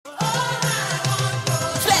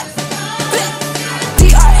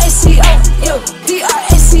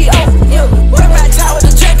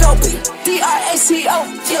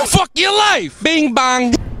D-R-A-C-O. Fuck your life. Bing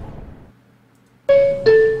bong.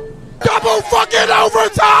 Double fucking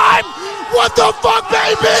overtime! What the fuck,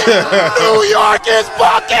 baby? New York is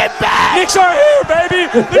fucking back! Knicks are here, baby!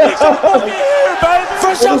 The Knicks are fucking here, baby!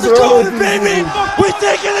 Fresh out the COVID, baby! We're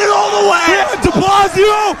taking it all the way! We had De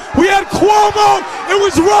Blasio, we had Cuomo, it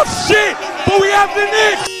was rough shit, but we have the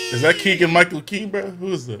Knicks! Is that Keegan Michael Key, bro?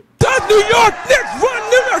 Who is that? That's New York Knicks run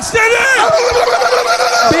New York City!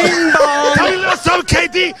 Bing bong! Tell me something,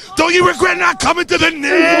 KD! Don't you regret not coming to the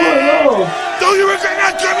Knicks? Don't you regret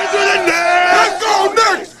not coming to the Knicks? Let's go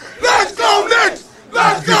Knicks! Let's go Knicks!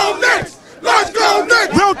 Let's go Knicks! Let's go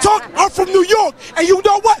Knicks! Real talk, I'm from New York, and you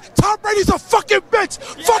know what? Tom Brady's a fucking bitch!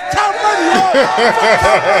 Fuck Tom Brady, yo!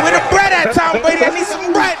 Where the bread at, Tom Brady? I need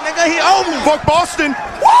some bread, nigga. He owe me. Fuck Boston!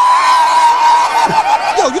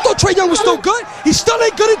 Yo, you thought Trae Young was still good? He still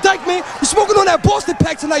ain't good at Dyke, man. You're smoking on that Boston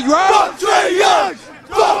pack tonight, you heard? Fuck Trae Young!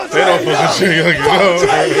 Fuck They don't fuck with Trae Young, you know?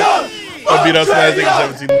 Trae Young! I beat out last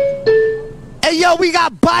nigga 17. Hey, yo, we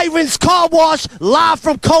got Byron's Car Wash live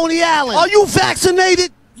from Coney Island. Are you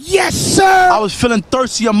vaccinated? Yes, sir. I was feeling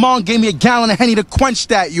thirsty. Your mom gave me a gallon of Henny to quench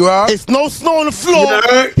that, you heard? It's no snow on the floor.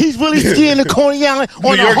 He's really skiing to Coney Island on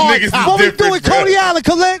New a York hard niggas top. is What we different, doing, bro. Coney Island,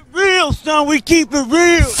 collect? Real, son, we keep it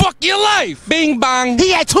real. Fuck your life. Bing bong.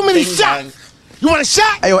 He had too many shots. You want a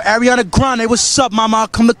shot? Hey, yo, Ariana Grande, what's up, mama? I'll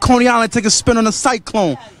come to Coney Island and take a spin on the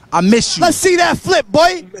Cyclone. I miss you. Let's see that flip,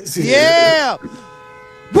 boy. Yeah.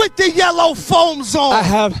 With the yellow foams on. I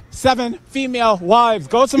have 7 female wives.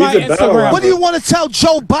 Go to my Instagram. What do you want to tell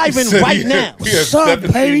Joe Biden right now? We have 7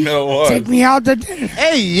 female wives. me out to dinner.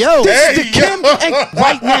 Hey, yo. This is the Kim and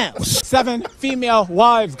right now. 7 female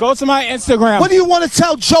wives. Go to my Instagram. What do you want to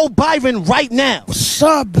tell Joe Biden right now? What's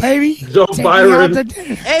up, baby? Joe Byron.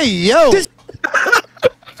 Hey, yo. This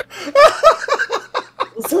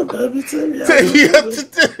What's up, baby? Take you up to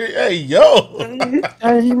dinner. Hey, yo.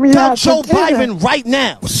 tell Joe Biden right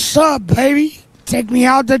now. What's up, baby? Take me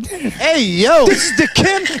out to dinner. Hey, yo. This is the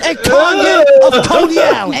Kim and Kanye of Coney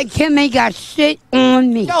Island. Hey, Kim ain't got shit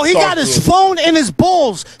on me. Yo, he got his phone in his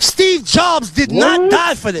balls. Steve Jobs did not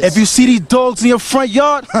die for this. If you see these dogs in your front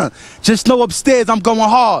yard, just know upstairs I'm going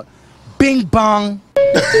hard. Bing bong.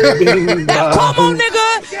 Now, come on,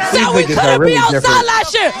 nigga. Said we couldn't be outside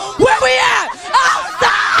last year. Where we at?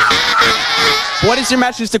 Outside! What is your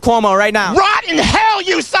message to Cuomo right now? Rot in hell,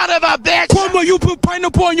 you son of a bitch! Cuomo, you put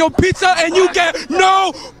pineapple on your pizza and you get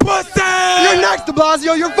no pussy! You're next, De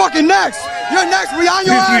Blasio. You're fucking next. You're next. We on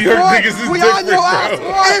your These ass, New York boy. niggas is We on your ass,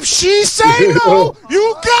 different, bro. boy. If she say no,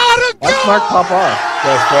 you gotta go. That's Mark Papa.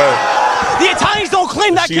 That's right. The Italians don't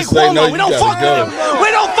claim that She kid say no, Cuomo. you We don't gotta fuck go. with him. We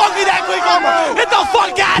don't fuck with that quick Cuomo. Get the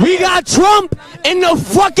fuck out. We got Trump in the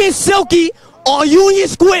fucking Silky on Union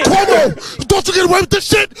Square. Cuomo, don't you get away with this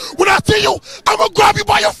shit? When I see you, I'm gonna grab you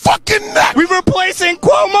by your fucking neck! We're replacing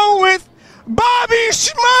Cuomo with Bobby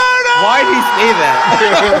Shmurda. Why'd he say that?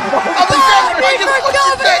 Bobby for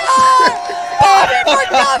governor! Bobby for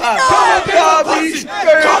governor!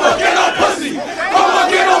 Come on, get no pussy! Come on,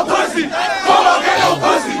 get no pussy! Come on, get no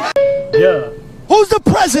pussy! Yeah. Who's the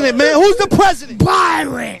president, man? Who's the president?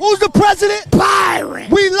 Byron. Who's the president? Byron.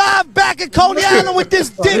 We live back at Coney Island with this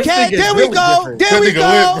dickhead. nigga is There we really go. different. There we That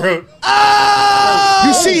nigga go. lit, bro. Oh!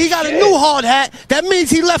 You see, he got a new hard hat. That means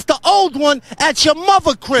he left the old one at your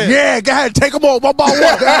mother crib. Yeah, go ahead. Take them all one by one.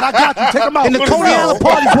 Dad, I got you. Take them out. In the What is Coney that? Island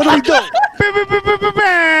parties, what do we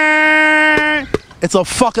do? It's a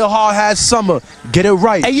fucking hard hat summer. Get it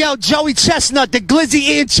right. Hey, yo, Joey Chestnut, the Glizzy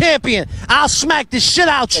Ian champion. I'll smack the shit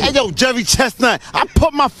out you. Hey, yo, Jerry Chestnut, I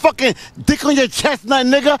put my fucking dick on your chestnut,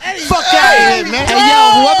 nigga. Fuck out of here, man. Hey,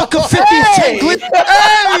 yo, whoever can fit these 10 Glizzy.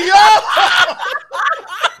 Hey, yo!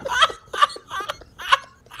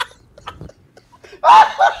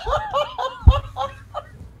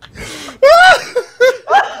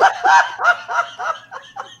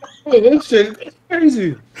 Hey, this shit is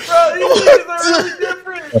crazy. Bro, these niggas are really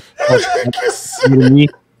different.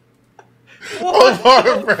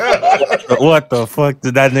 What the fuck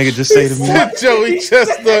did that nigga just say to me? Joey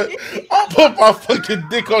Chestnut, I'll put my fucking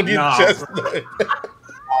dick on your chestnut.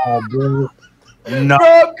 No. Bro,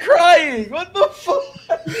 I'm crying. What the fuck?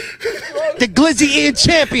 The Glizzy Ian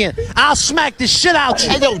champion. I'll smack the shit out you.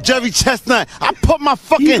 Hey, yo, Jerry Chestnut, I put my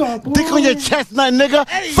fucking dick on your chestnut, nigga.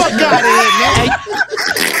 Fuck out of here, man.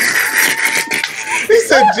 He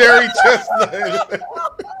said Jerry Chestnut.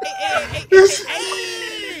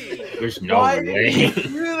 There's no Why way. did you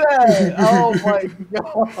do that? Oh my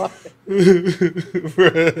god.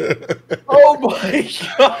 Oh my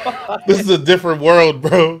god. This is a different world,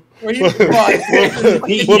 bro. What planet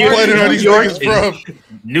are these niggas from?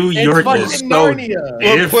 New York is so Narnia.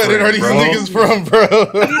 What planet are these niggas from, bro?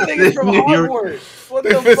 These niggas from Hogwarts. What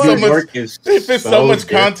the fuck? They fit so much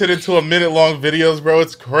content into a minute-long videos, bro.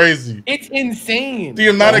 It's crazy. It's insane. The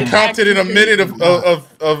amount of content in a minute of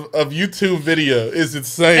YouTube video is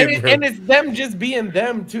insane, bro. And it's them just being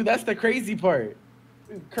them too. That's the crazy part.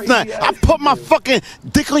 I put my fucking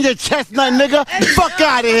dick on your chestnut, nigga. Fuck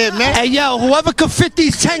out of here, man. Hey, yo, whoever could fit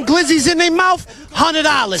these 10 glizzies in their mouth,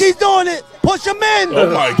 $100. She's doing it. Push them in. Oh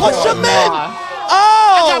my Push God. them in.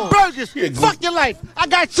 Oh. I got burgers. Fuck your life. I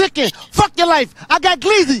got chicken. Fuck your life. I got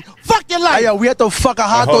glizzy. Fuck your life. Hey, yo, we had to fuck a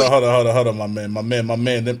hot dog. Hold on, my man. Fuck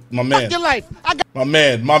your life. I got My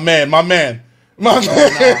man. That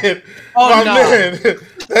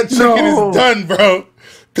chicken is done, bro.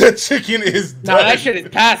 That chicken is done. Nah, that shit is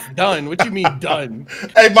past done. What you mean done?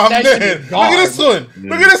 Hey, my that man. Shit is gone. Look at this one.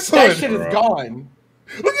 Look at this one. That shit is gone.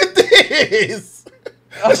 Look at this.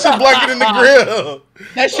 That shit blacker than the grill.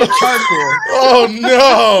 That shit charcoal. Oh,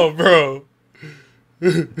 no, bro.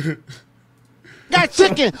 got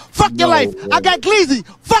chicken. Fuck your life. I got glizzy.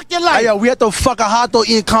 Fuck your life. Hey, yo, we had to fuck a hot dog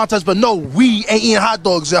eating contest, but no, we ain't eating hot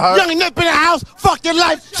dogs, you heard? Young nip in the house. Fuck your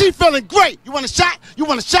life. She feeling great. You want a shot? You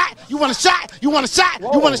want a shot? You want a shot? You want a shot?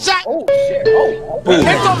 You want a shot? Oh, shit. Oh. It's a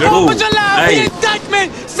 4th of July. We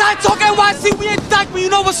indictment. Start talking YC. We indictment. You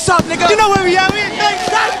know what's up, nigga. You know where we are. We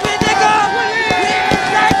indictment, nigga.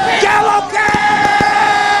 Yellow gang.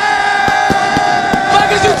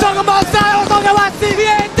 Fuck is you talking about? Start talking YC. We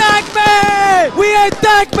indictment. We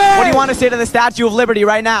indictment. What do you want to say to the Statue of Liberty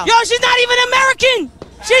right now? Yo, she's not even American.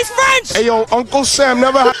 She's French. Hey, yo, Uncle Sam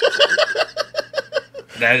never.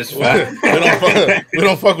 That is fine. We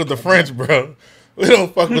don't fuck with the French, bro. We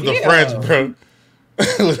don't fuck with the French, bro.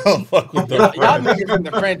 We don't fuck with the French. Y'all niggas in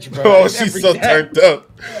the French, bro. Oh, she's so turned up.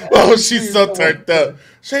 Oh, she's so turned up.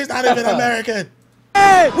 She's not even American.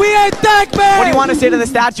 Hey, we indictment. What do you want to say to the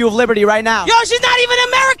Statue of Liberty right now? Yo, she's not even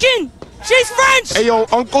American. She's French. Hey, yo,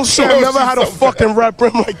 Uncle Sam never had a fucking rap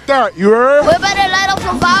rim like that. You heard? We better light up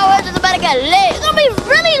some fireworks and better get lit. It's gonna be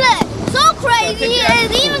really lit. So crazy.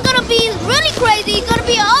 It's even gonna be really crazy. It's gonna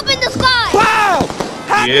be up in the sky. Wow.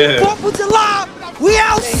 Happy 4th of July. We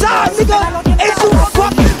outside, nigga. It's you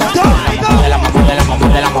fucking dumb, nigga.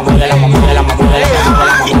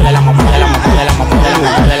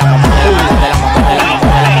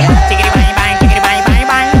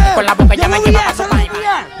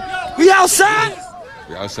 We outside?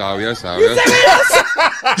 We outside.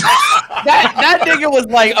 That nigga was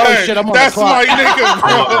like, oh shit, I'm on the clock. That's my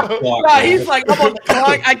nigga, bro. Nah, he's like, I'm on the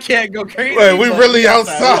clock. I can't go crazy. Wait, we really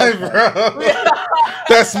outside, bro.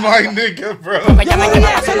 That's my nigga, bro. On the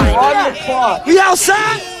clock. We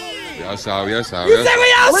outside? We outside. You say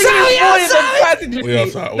we outside? We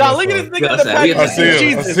outside. Nah, look at this nigga in the back. I see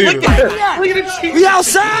him. Look at the cheese. We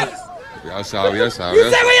outside? We outside.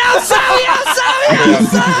 You say we outside?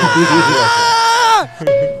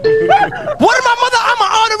 What am my mother? I'm an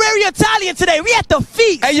honorary Italian today. We at the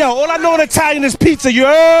feast. Hey, yo, all I know in Italian is pizza, you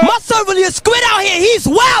heard? My servant is squid out here. He's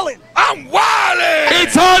wildin'. I'm wildin'.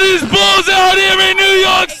 It's hot as balls out here in New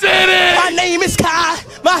York City. My name is Kai.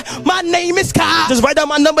 My name is Kai. Just write down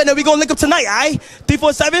my number and then we gonna link up tonight, all right?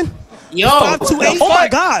 347? Yo. 528. Oh, my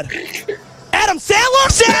God. Adam Sandler?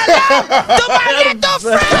 The man the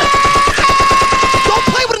friend. Don't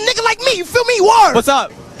play with a nigga like me. You feel me? Word. What's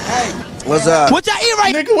up? Hey. What's up? What y'all eat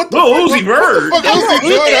right now? Nigga, what the Uzi Bird. What the fuck Uzi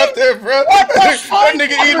doing out there, bro? That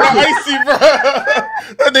nigga eating the icy, bro.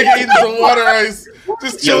 That nigga eating some water ice.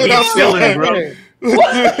 Just chilling outside, bro.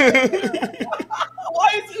 Why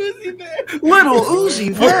is Uzi there? Little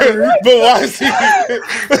Uzi Bird. But why is he there?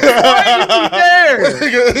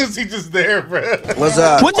 Nigga, Uzi just there, bro. What's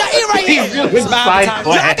up? What y'all eat right here? He's Y'all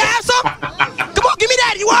can have some? Come on, give me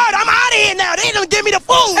that. You heard? I'm out of here now. They don't give me the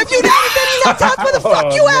food. If you never been in that house, where the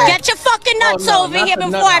fuck you at? Get your fucking nuts over here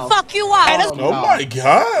before I fuck you up. Oh my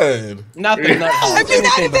God. Not the nuts. If you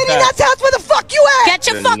never been in that house, where the fuck you at? Get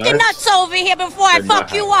your fucking nuts over here before I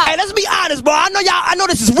fuck you up. Hey, let's be honest, bro. I know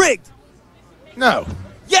this is rigged. No.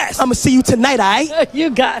 Yes. I'm gonna see you tonight, alright? You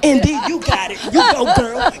got it. Indeed, you got it. You go,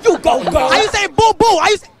 girl. You go, girl. I used to say boo boo. I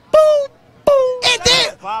used to say boo boo. And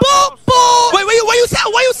then boo boo. Wait, what you say?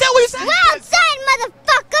 What you say? We're outside,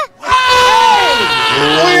 motherfucker.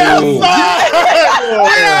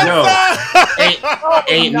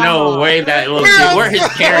 Ain't no way that little shit. Where his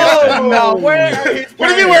parents? Oh no, where are his What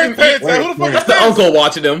do you mean wearing pants? Who the fuck is The uncle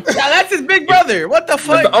watching him. Yeah, that's his big brother. What the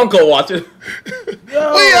fuck? The uncle watching.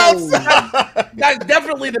 We outside. That's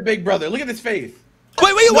definitely the big brother. Look at his face.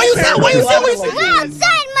 Wait, what you say? What you say? We're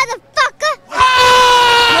outside, motherfucker.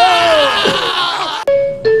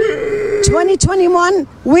 2021,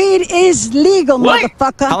 weed is legal,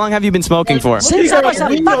 motherfucker. How long have you been smoking for? Since I was a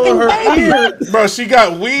fucking baby. Bro, she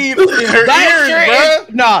got weed in her ears,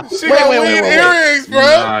 bro. Nah, she got weed earrings, bro.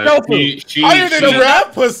 Shofu. Higher than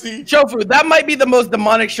giraffe pussy. Shofu, that might be the most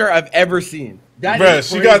demonic shirt I've ever seen. Bro,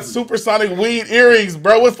 she got supersonic weed earrings,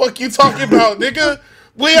 bro. What the fuck you talking about, nigga?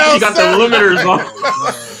 We outside. You got the limiters on.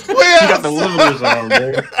 You got the limiters on,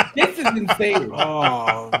 bro. This is insane.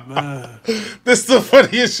 Oh man, this is the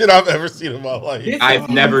funniest shit I've ever seen in my life. I ain't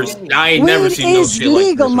never seen no shit Weed is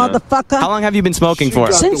legal, motherfucker. How long have you been smoking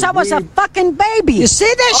for? Since I was a fucking baby. You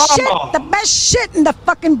see this shit? The best shit in the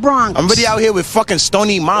fucking Bronx. I'm really out here with fucking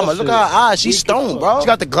Stony Mama. Look at her eyes. She's stoned, bro. She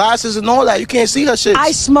got the glasses and all that. You can't see her shit.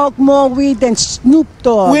 I smoke more weed than Snoop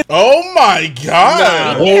Dogg. Oh my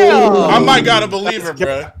god. I might gotta believe her,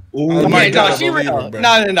 bro. No, she real.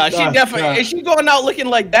 No. She definitely. If she going out looking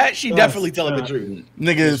like that, she definitely telling the truth.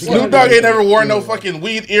 Nigga, Snoop Dogg ain't never worn no fucking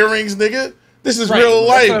weed earrings, nigga. This is real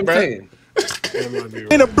life, bro.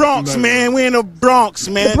 In the Bronx, man. We in the Bronx,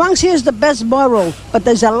 man. The Bronx here is the best borough, but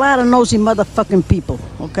there's a lot of nosy motherfucking people,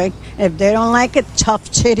 okay? If they don't like it, tough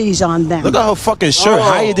titties on them. Look at her fucking shirt,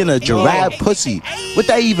 higher than a giraffe pussy. What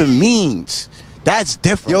that even means? That's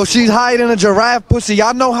different. Yo, she's higher than a giraffe pussy.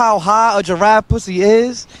 Y'all know how high a giraffe pussy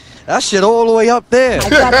is? That shit all the way up there. I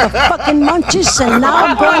got the fucking munchies, and now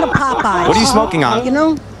I'm going to Popeyes. What are you smoking on? You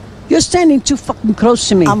know, you're standing too fucking close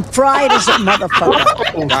to me. I'm fried as a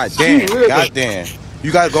motherfucker. Goddamn.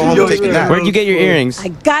 You gotta go home and take a nap. Where'd you get your earrings? I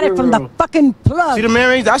got it from the fucking plug. See them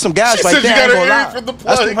earrings? That's some gas right there. I ain't gonna lie.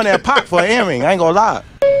 That's $200 a pop for an earring. I ain't gonna lie.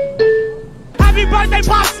 Happy birthday,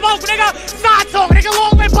 Pop Smoke, nigga! Side talk, nigga,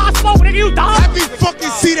 long way Pop Smoke, nigga, you dumb! Happy fucking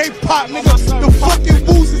C-Day Pop, nigga! The fucking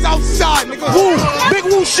woos is outside, nigga! Woo! Big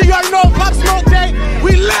woo shit, you already know, Pop Smoke Day!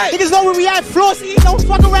 We lit! Niggas know where we at, Flossy, don't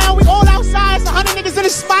fuck around, we all outside, it's 100 niggas in the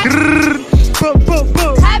spot!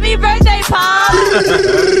 Happy birthday, Pop!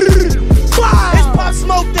 It's Pop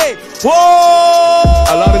Smoke Day! Whoa!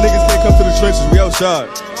 A lot of niggas can't come to the trenches. We outside.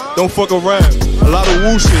 Don't fuck around. A lot of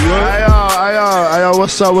woo shit, yo. Ayo,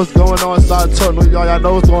 what's up? What's going on? Side talk. Y'all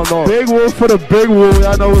know what's going on. Big woo for the big woo.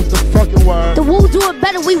 Y'all know what's the fucking word. The woo do it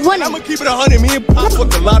better, we win it. I'ma keep it 100. Me and Pop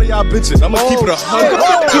fucked a lot of y'all bitches. I'ma keep it 100.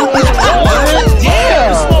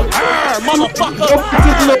 Damn! Motherfucker!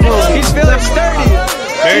 He's feeling sturdy.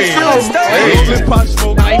 Hey, Pop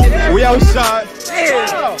Smoke. We outside.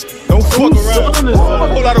 Don't fuck around. A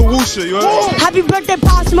whole lot of woo shit, yo. Happy birthday,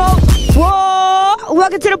 Pop Smoke! Whoa!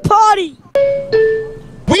 Welcome to the party!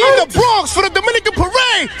 We in the Bronx for the Dominican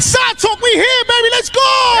Parade! Side talk, we here, baby, let's go!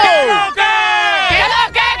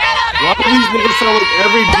 Why do these niggas sound like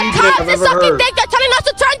every DJ I've ever heard? They're telling us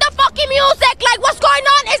to turn the fucking music! Like, what's going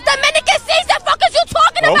on? It's Dominican season! Fuck is you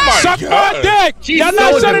talking about? Suck my dick! Y'all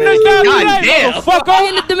not shutting this down today, motherfucker! We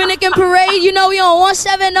in the Dominican Parade, you know we on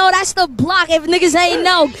 170, that's the block if niggas ain't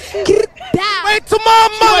know. Wait tomorrow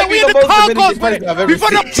morning, we in the concourse, we for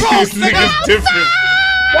the Bronx, nigga!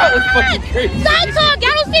 That was fucking crazy. Side talk,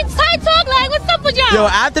 y'all don't see side talk, like, what's up with y'all? Yo,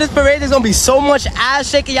 after this parade, there's gonna be so much ass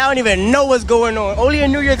shaking, y'all don't even know what's going on. Only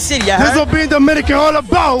in New York City, y'all This will be Dominican all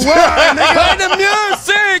about. Play the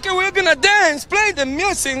music and we're gonna dance. Play the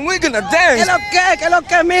music and we're gonna dance. Que lo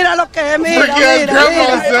que, mira lo que, mira.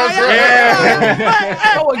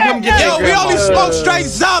 Yo, we only smoke straight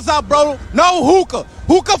Zaza, bro. No hookah.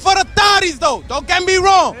 Hookah for the thotties, though. Don't get me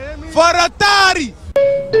wrong. For the thotties.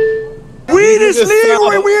 Weed is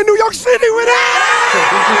legal and we in New York City with it!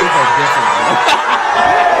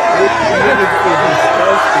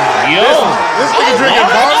 Yo! This nigga drinking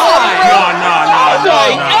Bong?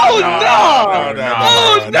 No.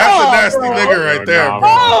 That's a nasty nigga right there, bro.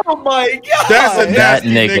 Oh my god! That's a nasty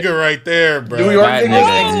nigga right there, bro. New York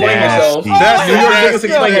niggas explain yourself. That's a nasty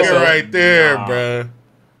nigga right there, bro.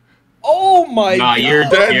 Oh my god!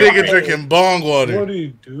 That nigga drinking Bong water. What do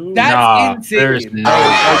you do? That's insane. There's no.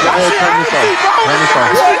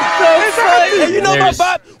 Hey, you know my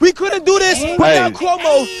bop? We couldn't do this without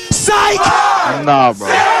Cuomo. Psych! Nah, bro.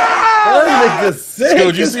 That nigga sick. Yo,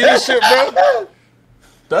 did you see this shit, bro?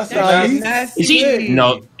 That's nasty.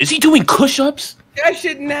 Is he doing push-ups? That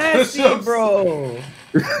shit nasty, bro.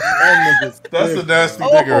 That's a nasty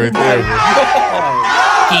nigga right there,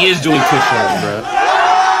 bro. He is doing push-ups, bro.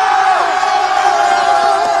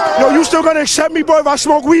 Yo, you still gonna accept me, bro, if I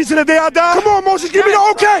smoke weed till the day I die? Come on, Moses, give me the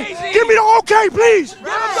okay! Give me the okay, please!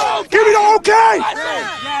 Give me the okay!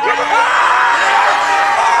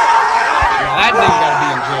 That nigga gotta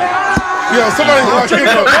be in jail. Yo, somebody's gonna kick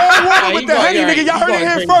him. Water with the Henny, nigga. Y'all heard it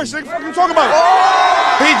here first. Nigga, what you talking about?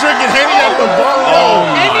 He drinking Henny at the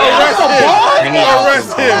bar.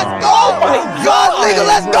 Arrest him. Oh my god, nigga,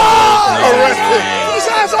 let's go! Arrest him.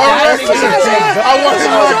 I want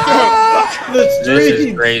him locked up. This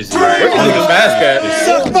is crazy.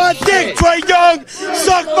 Suck my dick, Trae Young.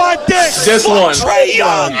 Suck my dick. Just one. Trae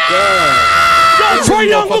Young. Yo, Trae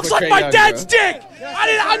Young looks like my dad's dick.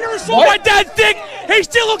 I never saw my dad's dick. He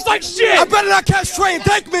still looks like shit. I better not catch Trae and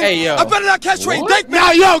Dankman. Hey, yo. I better not catch Trae and Dankman.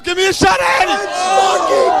 Now, yo, give me a shot at it.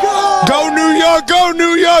 Go New York, go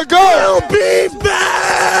New York, go. We'll be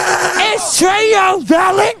back. Is Trae Young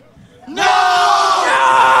valid? No.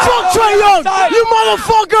 Fuck Trae Young, you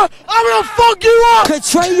motherfucker! I'm gonna fuck you up. Could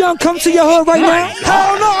Trae Young come to your hood right now?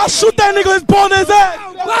 Hell no! I'll shoot that nigga his ball in his ass.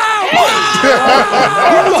 Wow!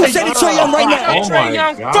 What you say to Trae Young right now? Oh my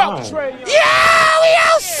God. Yeah, we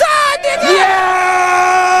outside, nigga. Yeah!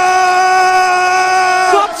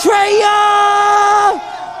 Fuck Trae Young!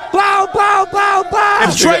 Bow, bow, bow, bow! If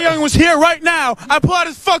Trae Young was here right now, I'd pull out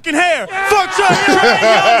his fucking hair. Fuck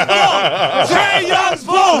Trae Young's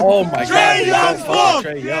ball. Oh my God. Trae Young's ball.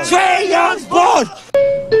 Trae Young's born!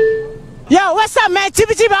 Yo, what's up, man?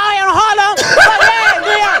 Tippy out here in Harlem.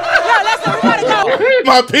 Yo, listen, we gotta go.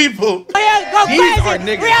 My people. Yeah, go These crazy. are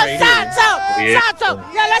niggas We right outside, Yeah. so.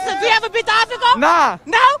 Yo, listen, do you ever been to Africa? Nah.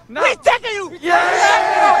 No? We taking you.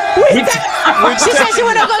 She said she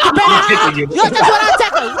wanna go to Benin. Yo, that's what I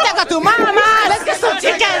take her. We take her to Mama. Let's get some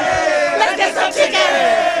chicken. Let's get some chicken.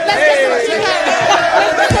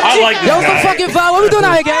 I like this Yo, what's the guy. fucking vibe? What we doing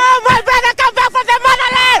out here, gang? Oh, my brother, come back from the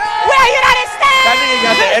motherland. We're United States. That nigga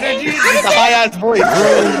got the energy and the high ass voice.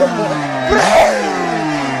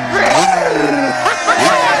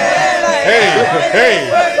 Hey.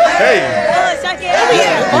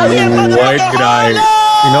 White guy.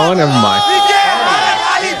 You know what? Never mind. We get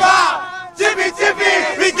Aliba. Tippy.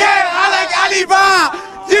 We get Aliba.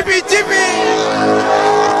 Tippy.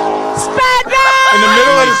 In the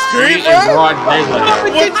middle of the street, In bro? broad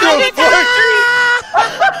daylight. What the fuck?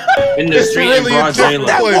 In the street in really a broad different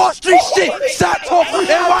daylight. place. Wall Street shit. Stop talking.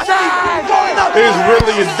 It's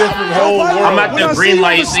really a different whole world. I'm at the green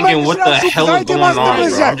light thinking, what the hell is going on, bro?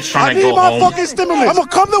 I'm just trying to go home. fucking stimulus. I'm gonna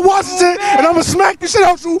come to Washington and I'm gonna smack the shit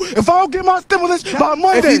out you if I don't get my stimulus by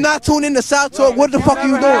Monday. If you're not tuned in to South Talk, what the fuck are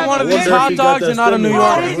you doing? One of these hot dogs and out of New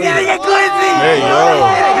York. Hey,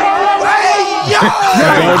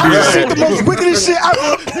 This shit the most wickedest shit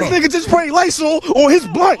ever. This nigga just sprayed Lysol on his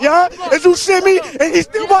blunt, y'all. And you see me, and he's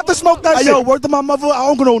still about to smoke that shit. Yo, word to my mother, I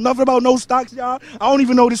don't know nothing about no stocks, y'all. I don't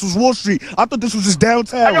even know this was Wall Street. I thought this was just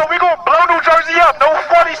downtown. Yo, we gonna blow New Jersey up. No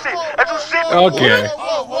funny shit. And you see me. Okay.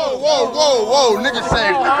 Whoa, nigga say.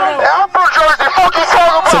 I'm from Jersey. Fuck you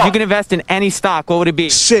talking about? So if you can invest in any stock, what would it be?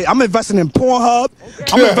 Shit, I'm investing in Pornhub.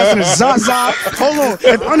 I'm investing in Zaza. Hold on.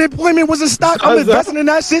 If unemployment was a stock, I'm investing in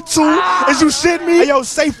that shit too. Is you shit me? Hey, yo,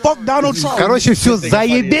 say fuck Donald Trump. Короче, все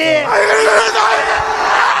заебе.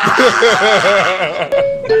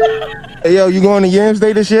 Hey, yo, you going to Yams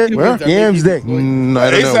Day this year? Yams Day. I don't know.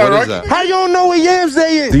 What is that? How you don't know what Yams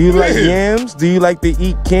Day is? Do you like yams? Do you like to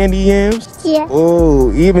eat candy yams? Yeah.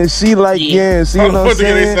 Oh, even she like yams. See what I'm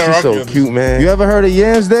saying? She's so cute, man. You ever heard of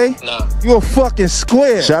Yams Day? No. You a fucking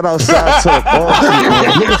square. Shout out South Talk.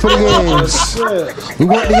 Looking for the yams. We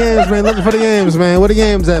want the yams, man. Looking for the yams, man. Where the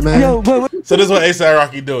yams at, man? So this is what A$AP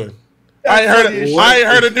Rocky doing. I ain't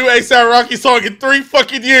heard a new A$AP Rocky song in 3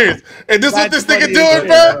 fucking years. And this is what this nigga doing,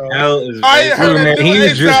 bro? I ain't heard a new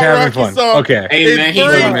He's just A$AP having Rocky fun. song Okay. Hey, man, in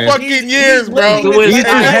 3 fucking years, bro. He's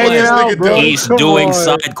hanging out, bro. He's doing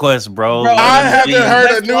side quests, bro. I haven't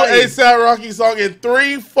heard a new A$AP Rocky song in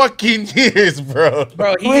 3 fucking years, bro.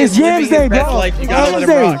 Bro, he is living his best life. You gotta let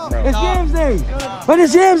him rock, bro. It's Yams Day. What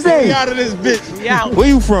is Yams Day? Get out of this bitch. Where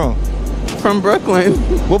you from? From Brooklyn.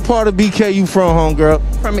 What part of BK you from, homegirl?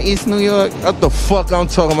 From East New York. What the fuck I'm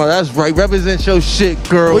talking about? That's right. Represent your shit,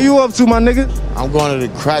 girl. What you up to, my nigga? I'm going to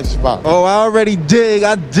the crack spot. Oh, I already dig.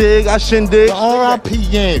 I shindig. The R.I.P.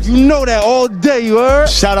 Yams. You know that all day, you heard?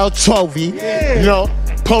 Shout out Toby. Yeah. You know,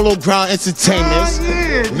 Polo Ground Entertainment.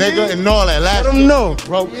 Nigga, and all that. Let them know.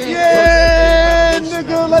 Bro. Yeah,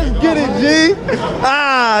 nigga, let's get it, G.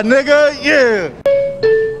 Ah, nigga, yeah.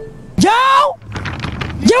 Yo!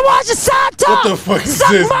 You watch the South Talk? What the fuck is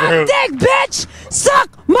Suck this, my bro? dick, bitch! Suck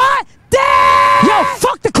my dick! Yo,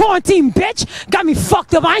 fuck the quarantine, bitch! Got me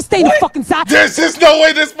fucked up. I ain't staying the fucking side. There's just no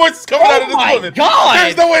way this voice is coming out of this woman. Oh my God.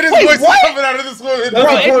 There's no way this voice is coming out of this woman.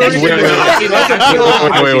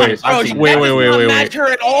 Wait. Match her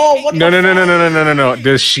at all. What the No.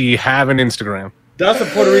 Does she have an Instagram? That's a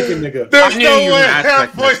Puerto Rican nigga. There's no way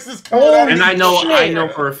that voice is coming out of And this I know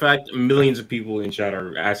for a fact millions of people in chat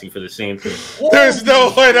are asking for the same thing. There's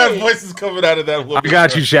no way that voice is coming out of that woman. I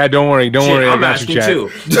got you, Chad. Don't worry. Don't worry. I I'm got you, asking Chad.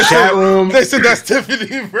 too. The chat room. They said that's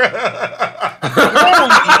Tiffany, bro.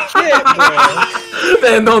 Holy shit, bro.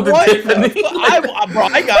 Man, don't do Tiffany. Bro,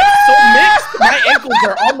 I got so mixed. My ankles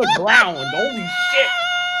are on the ground. Holy shit.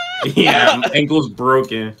 Yeah, my ankle's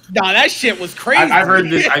broken. Nah, that shit was crazy. I've heard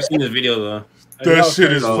this. I've seen this video though. That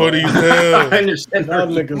shit is funny as hell. I understand.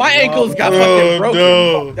 My ankles got fucking broken.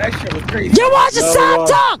 No. That shit was crazy. You watch the side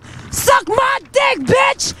talk. Suck my dick,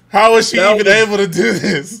 bitch. How is she even able to do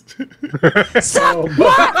this? Suck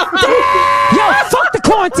my dick. Yo, fuck the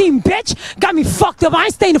quarantine, bitch. Got me fucked up. I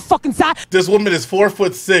ain't staying the fucking side. This woman is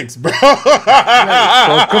 4'6", bro.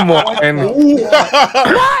 Oh, come on.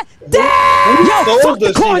 What? Damn! Yo, fuck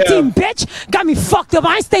the quarantine, bitch! Got me fucked up.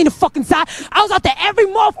 I ain't staying the fucking side. I was out there every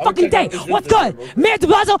motherfucking day. What's good? Mayor de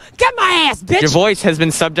Blasio, get my ass, bitch! Your voice has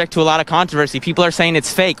been subject to a lot of controversy. People are saying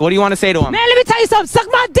it's fake. What do you want to say to him? Man, let me tell you something. Suck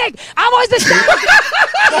my dick. I've always been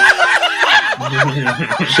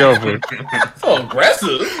Shofu. So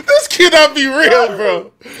aggressive. This cannot be real,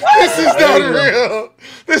 bro. This is not real.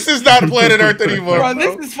 This is not planet Earth anymore. Bro,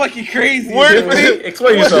 this is fucking crazy.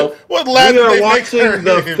 Explain yourself. What lab did they make her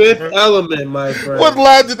the in, fifth bro? element, my friend. What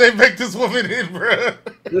lab did they make this woman in, bro?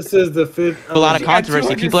 This is the fifth A lot of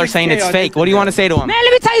controversy. People are saying it's fake. What do you want to say to him? Man,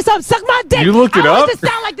 let me tell you something. Suck my dick. You looked it I up? always just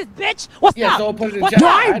sound like this, bitch. What's up? So put it in What? chat. Yo,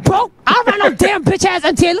 I ain't broke. I run no damn bitch ass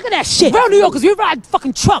MTA. Look at that shit. Real New Yorkers, we ride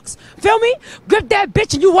fucking trucks. Feel me? Grip that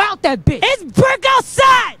bitch and you out that bitch. It's brick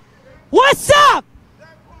outside. What's up?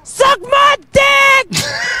 Suck my dick.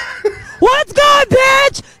 What's good,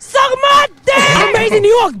 bitch? Suck my dick. I'm raised in New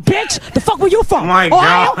York, bitch. The fuck were you from? My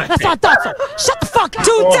Ohio? God. That's what I thought so. Shut the fuck up.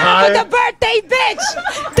 2 times for the birthday, bitch.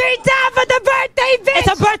 3 times for the birthday, bitch.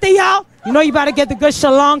 It's a birthday, y'all. You know you better get the good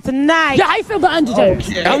shalong tonight. Yeah, how you feel about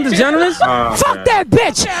undegenerate? Undegenerate? Fuck that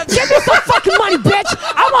bitch. Give me some fucking money, bitch.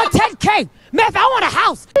 I want 10K. Man, if I want a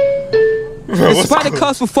house. The Spider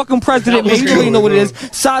Cuss for fucking president, man. You don't even know what it is.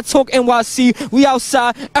 Side Talk NYC. We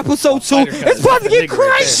outside. Episode 2. It's about to get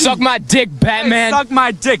crazy. Suck my dick, Batman. Suck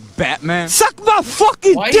my dick, Batman. Suck my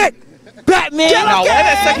fucking dick, Batman. Now, why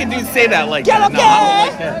that second dude say that like that? No, I don't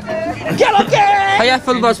like that. Get okay. How y'all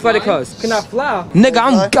feel about Spider Cuss? Can I fly? Nigga,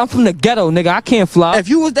 I'm from the ghetto, nigga. I can't fly. If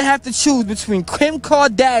you was to have to choose between Kim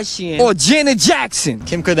Kardashian or Janet Jackson.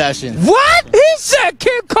 Kim Kardashian. What? He said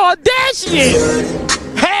Kim Kardashian.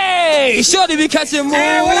 Hey, shorty be catching moves.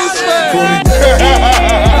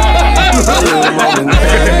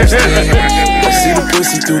 See the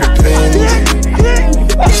pussy through the panties.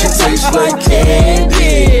 She tastes like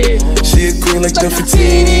candy. She a queen like the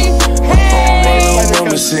Fatini. My little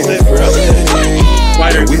mama sitting pretty.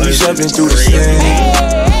 We be shopping through the city.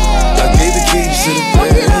 I gave the keys to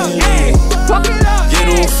the bed. Get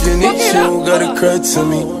off your knees, you don't gotta cry to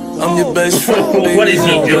me. I'm your best friend, baby. What is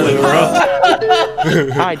he doing, bro?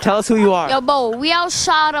 Alright, tell us who you are. Yo, Bo, we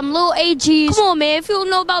outside. I'm Lil AGs. Come on, man. If you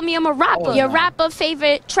don't know about me, I'm a rapper. Your rapper,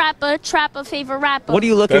 favorite trapper, favorite rapper. What are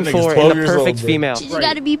you looking for in a perfect female? She just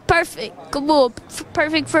gotta be perfect. Come on.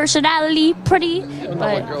 Perfect personality, pretty,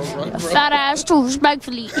 but a fat ass too,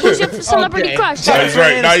 respectfully. Who's your celebrity crush? No, he's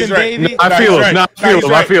right. No, he's right. I feel him. I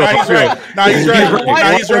feel him. No, he's right.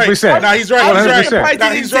 No, he's right. No, he's right. No,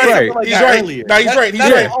 he's right.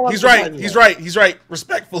 He's right. He's right. He's right.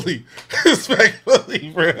 Respectfully. Respectfully,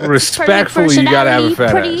 bro. Respectfully, you gotta have a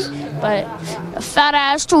fat pretty, ass. but a fat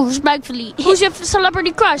ass too, respectfully. Who's your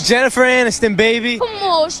celebrity crush? Jennifer Aniston, baby. Come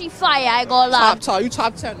on, she fire, I ain't gonna lie. You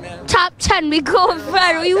top 10, man. Top 10, we going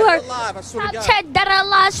federal. You heard? Top 10, dead or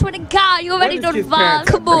alive, I swear to God. You already know the vibe.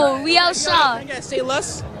 Come on, we outside. You gotta say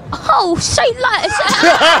less. Oh, say less.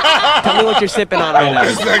 Tell me what you're sipping on right now.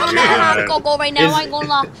 I'm gonna go right now, I ain't gonna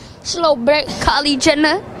lie. Slow break, Kylie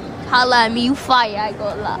Jenner. Holla at me, you fire, I ain't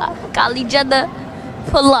gonna lie. Kylie Jenner,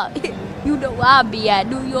 pull up. You know where I be at,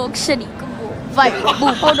 New York City. Come on, fight.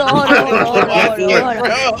 Boom. Hold on.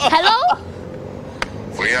 Hello?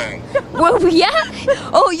 Where we at?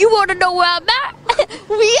 Oh, you wanna know where I'm at?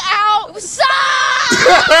 We outside!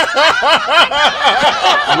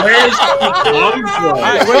 Where is he coming from?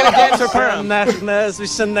 Alright, we're gonna dance for Pearl. We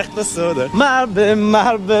should necklace soda. Marbe,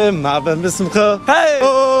 bismillah. Hey!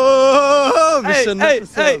 Oh, we should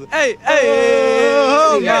necklace soda. Hey!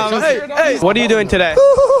 What are you doing today?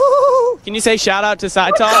 Can you say shout out to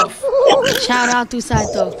Side Talk? Shout out to Side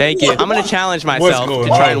Talk. Thank you. I'm gonna challenge myself to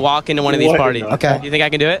try and walk into one of these parties. Okay. Do you think I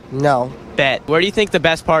can do it? No. Bet. Where do you think the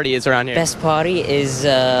best party is around here? Best party is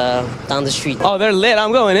down the street. Oh, they're lit.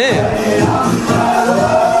 I'm going in.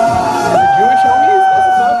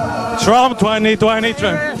 Trump 2020.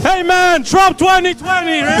 Hey man, Trump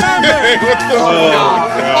 2020. Remember?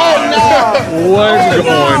 What's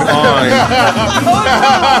going on?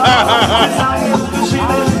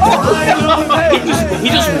 He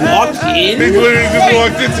just walked in. He literally just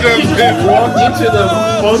walked into the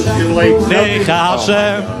function like.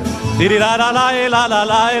 Happy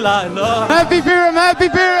Purim, happy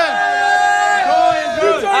Purim.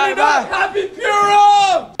 Happy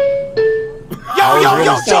Purim. Yo,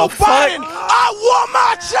 Joe Biden, I want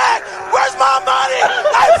my check. Where's my money?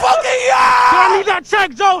 Hey, fucking yeah! I need that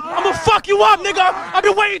check, Joe. I'm gonna fuck you up, nigga. I've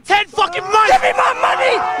been waiting 10 fucking months. Give me my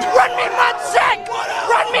money. Run me my check.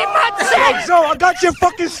 Run me my check. Joe, I got your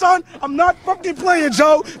fucking son. I'm not fucking playing,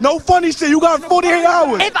 Joe. No funny shit. You got 48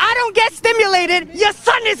 hours. If I don't get stimulated, your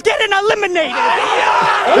son is getting eliminated.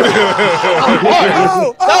 What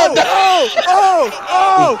the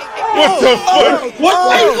fuck? What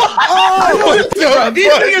the fuck?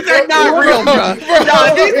 These niggas are not real, bro.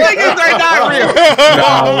 Nah, these niggas are not real.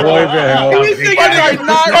 Nah, boy, man. These niggas are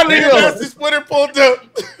not real. That's the splitter pulled up.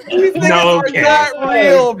 These niggas are not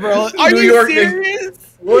real, bro. Are you serious?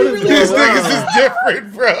 These niggas is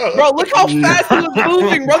different, bro. Bro, look how fast he was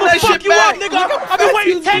moving. Run that shit back. Nigga. I've been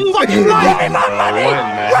waiting 10 fucking months. Give me my money.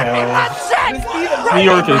 Run me my check. New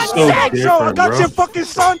York is so different, Joe, I got bro. your fucking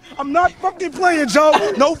son. I'm not fucking playing, Joe.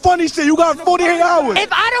 No funny shit. You got 48 hours.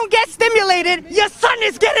 If I don't get stimulated, your son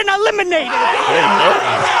is getting eliminated. Watch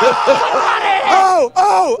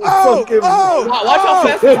how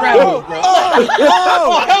fast this rat moves, bro.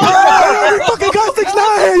 We fucking got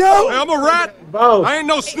 6ix9ine here, yo. Hey, I'm a rat. Bo. I ain't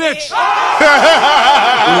no snitch. What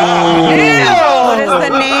is the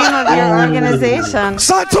name of your organization?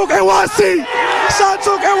 Santuk NYC.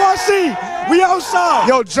 Santuk NYC. We outside.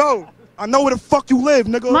 Yo, Joe. I know where the fuck you live,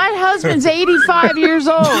 nigga. My husband's 85 years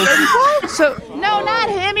old. So, no, not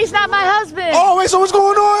him. He's not my husband. Oh, wait, so what's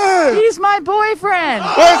going on here? He's my boyfriend.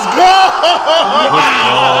 Let's go!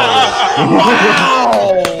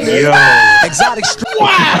 Yo. Exotic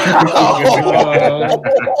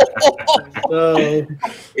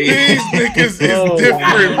These niggas is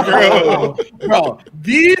different, bro. Bro,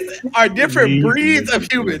 these are different breeds of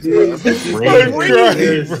humans, bro. This is I'm crazy,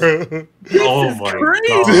 crying, bro. Oh my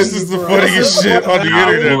god. This is the funniest shit on the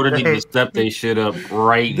internet, I would need bro. to step they shit up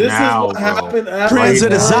right This now, is what happened bro. after Friends of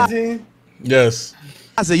the quarantine. Yes.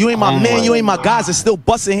 I said, you ain't my man, you ain't my guys. Are still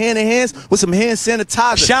busting hand in hands with some hand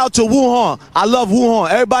sanitizer. Shout out to Wuhan. I love Wuhan.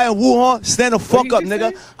 Everybody in Wuhan, stand the fuck up,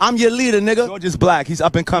 nigga. I'm your leader, nigga. George is black. He's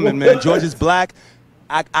up and coming, man. George is black.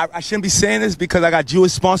 I shouldn't be saying this because I got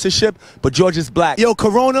Jewish sponsorship, but George is black. Yo,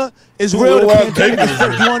 Corona is real. The pandemic is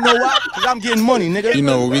fake. You wanna know why? Because I'm getting money, nigga. You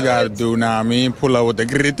know what we gotta do now, I mean? Pull up with the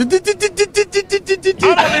grit. What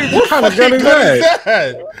kind of gun is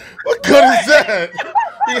that? What gun is that?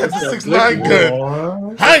 He has a 6ix9ine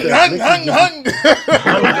gun. Hang.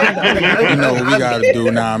 You know what we gotta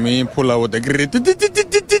do now, I mean? Pull up with the grit. I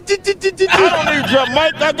don't need your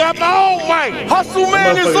mic. I got my own mic. Hustle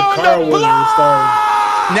man is on the block.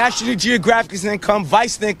 National Geographic didn't come,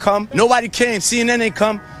 Vice didn't come, nobody came, CNN didn't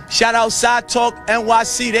come. Shout out Side Talk,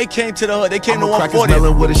 NYC, they came to the hood, they came to 140.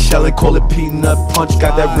 Melon with a shell and call it peanut punch.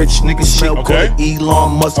 Got that rich nigga smell, call it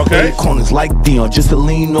Elon Musk. Play corners like Dion, just to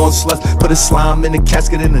lean on sluts. Put a slime in the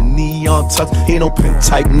casket in a neon tux. He ain't no pimp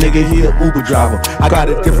type nigga, he a Uber driver. I got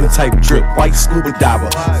a different type drip, white scuba diver.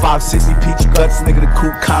 560 peach guts, nigga the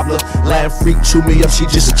cool cobbler. Laugh freak, chew me up, she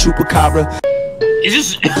just a chupacabra. It's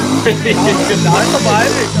just.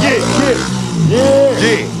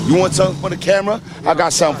 Yeah. You want something for the camera? I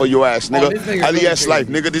got something for your ass, nigga. LES life,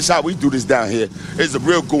 nigga. This how we do this down here. It's the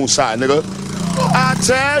real goon side, nigga. I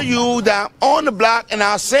tell you that I'm on the block and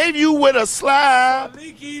I'll save you with a slap.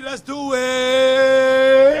 Let's do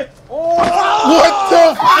it. What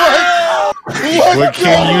the fuck? What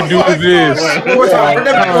can you do with this? One more time. Bring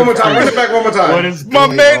it back one more time. Bring it back one more time. What is My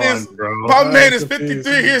going man on, is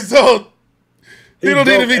 53 years old. He don't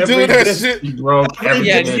need to be doing that shit. He broke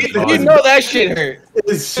Yeah, you know that shit hurt.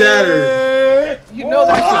 It's shattered. You know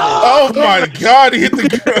that shit hurt. Oh my god, he hit the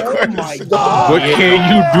ground. Oh my god. What can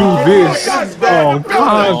you do this on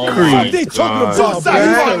concrete? They talking about,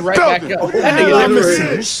 Right back up. That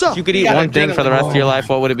nigga If you could eat one thing for the rest of your life,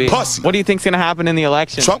 what would it be? Pussy. What do you think's gonna happen in the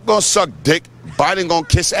election? Trump gonna suck dick. Biden gonna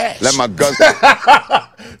kiss ass. Let my guns.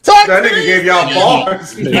 That nigga gave y'all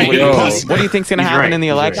bars. What do you think's gonna happen in the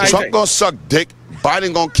election? Trump gonna suck dick.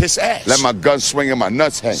 Biden gonna kiss ass. Let my gun swing and my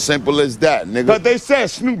nuts hang. Simple as that, nigga. But they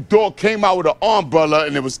said Snoop Dogg came out with an umbrella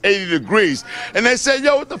and it was 80 degrees. And they said,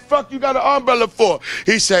 yo, what the fuck you got an umbrella for?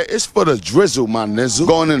 He said, it's for the drizzle, my nizzle.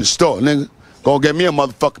 Going in the store, nigga. Gonna get me a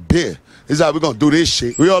motherfucking beer. This is how we gonna do this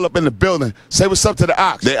shit. We all up in the building. Say what's up to the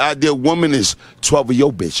ox. The ideal woman is 12 of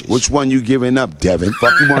your bitches. Which one you giving up, Devin?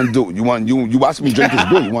 Fuck you wanna do? You watch me drink this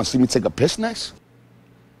beer? You wanna see me take a piss next?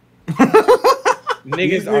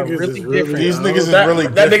 Niggas are really different. These niggas is That- really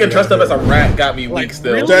that different. nigga dressed up as a rat got me weak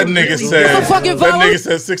still. That nigga said. fucking That vote? nigga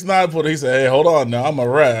said 6ix9ine put it. He said, "Hey, hold on now. I'm a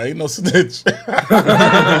rat. I ain't no snitch."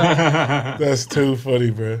 That's too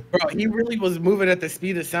funny, bro. Bro, he really was moving at the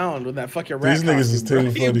speed of sound with that fucking rap. These niggas is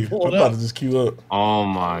too funny. I'm about to just queue up. Oh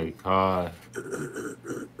my god.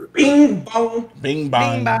 Bing bong. Bing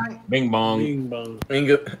bong. Bing bong. Bing bong.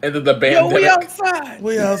 Into the band. Yo, we outside.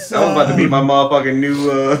 We outside. I was about to be my motherfucking new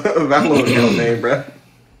Valorant account name, bro.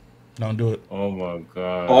 Don't do it. Oh my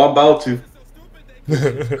god. Oh, I'm about to.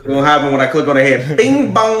 It's gonna happen when I click on the head.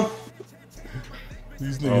 Bing bong.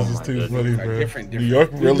 These niggas is too funny, bro. New York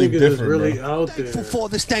really different, really bro. out there. For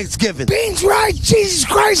this Thanksgiving. Beans right, Jesus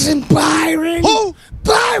Christ and Byron. Who?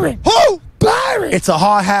 Byron. Who? Byron. It's a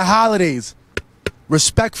hard hat holidays.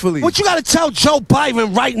 Respectfully. What you gotta tell Joe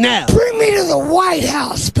Biden right now? Bring me to the White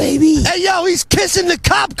House, baby. Hey, yo, he's kissing the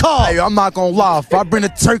cop car. Hey, I'm not gonna lie. If I bring a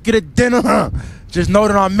turkey to dinner, just know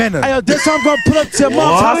that I'm in it. Hey, yo, this I'm gonna put up to your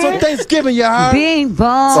mom's house on Thanksgiving, you heard? Bing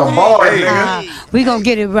bong. Some bars, nigga. We gonna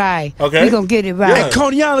get it right. Okay. We gonna get it right. Hey,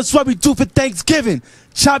 Coney Island, that's what we do for Thanksgiving.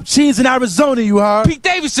 Chopped cheese in Arizona, you heard? Pete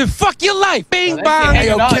Davidson, fuck your life. Bing that bong. shit Hey,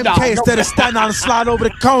 yo, No, Kim no, K, no. instead of standing on the slide over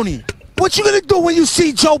to Coney. What you gonna do when you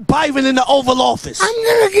see Joe Biden in the Oval Office? I'm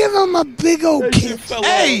gonna give him a big old kiss.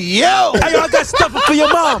 Hey, yo! Hey, yo, I got stuffing for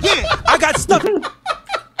your mom. Yeah, I got stuffing.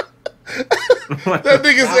 That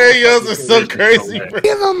nigga's AOs are so crazy, bro.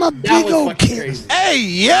 Give him a big old kiss. Crazy. Hey,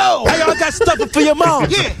 yo! Hey, yo, I got stuffing for your mom.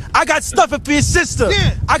 Yeah, I got stuffing for your sister.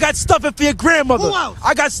 Yeah, I got stuffing for your grandmother. Who else?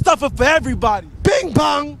 I got stuffing for everybody. Bing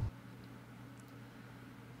bong.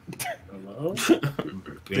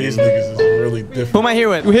 These niggas is really different. Who am I here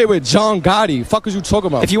with? You here with John Gotti. Fuck is you talking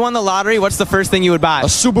about? If you won the lottery, what's the first thing you would buy? A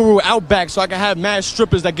Subaru Outback so I can have mad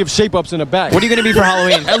strippers that give shape-ups in the back. What are you gonna be for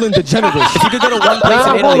Halloween? Ellen DeGeneres. If you could go to one place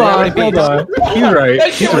in Italy, where would it be? Hold on. He's right.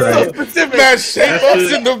 That shit was so specific. That shape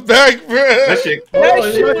ups in the back, bro. That shit.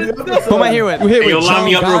 Who am I here with? You here Hey, yo, with line John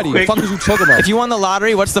me up real Gotti. quick. Fuck is you talking about? If you won the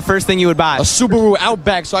lottery, what's the first thing you would buy? A Subaru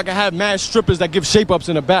Outback so I can have mad strippers that give shape-ups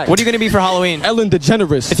in the back. What are you gonna be for Halloween? Ellen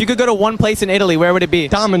DeGeneres. If you could go to one place in Italy, where would it be?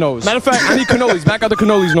 Domino's. Matter of fact, I need cannolis. Back out the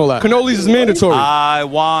cannolis and all that. Cannolis is mandatory. I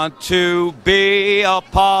want to be a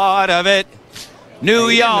part of it. New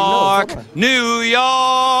York, New York.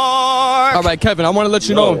 All right, Kevin, I want to let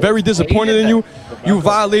you know I'm very disappointed in you. You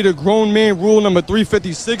violated grown man rule number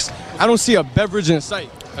 356. I don't see a beverage in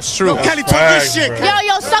sight. That's true. Yo, Kelly, talk your shit.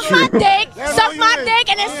 Yo, suck my dick. Suck my dick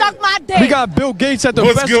and then suck my dick. We got Bill Gates at the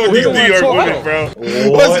What's festival. good with We these don't New wanna York talk women, about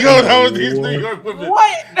bro? What's going on with these New York women?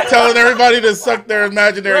 What? Telling everybody to suck their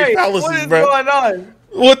imaginary Right, palaces, what is bro. going on?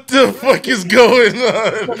 What the fuck is going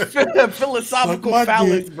on? Philosophical Suck my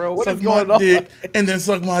phallus, dick, bro. What suck is going my on? dick, and then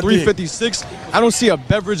suck my dick. 356. I don't see a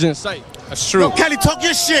beverage in sight. That's true. Yo, Kelly, talk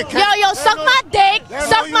your shit. Kelly. Yo, suck my dick.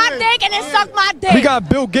 Suck my dick and then suck my dick. We got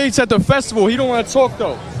Bill Gates at the festival. He don't want to talk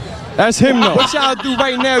though. That's him though. What y'all do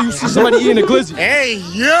right now? You see somebody eating a glizzy. Hey,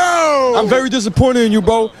 yo! I'm very disappointed in you,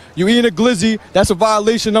 bro. You eating a glizzy. That's a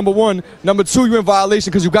violation, number one. Number two, you in violation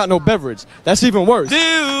because you got no beverage. That's even worse. No,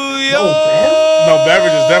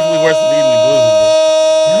 beverage is definitely worse than eating a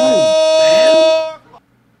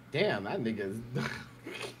glizzy. Damn, that nigga's.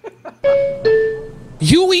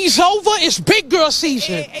 UE's over, it's big girl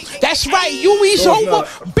season. That's right, UE's over,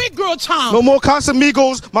 big girl time. No more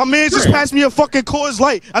Casamigos. My man just passed me a fucking Coors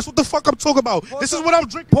Light. That's what the fuck I'm talking about. This is what I'm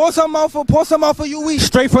drinking. Pour some out for UE.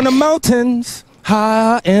 Straight from the mountains.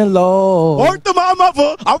 High and low. Word to my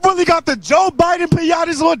mother, I really got the Joe Biden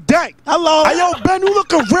pinatas on deck. Hello. Hey, yo, Ben, you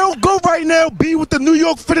looking real good right now. B with the New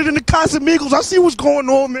York fitted in the Casamigos. I see what's going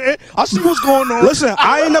on, man. I see what's going on. Listen,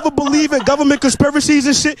 I ain't never believe in government conspiracies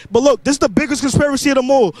and shit, but look, this is the biggest conspiracy of them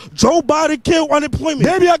all. Joe Biden killed unemployment.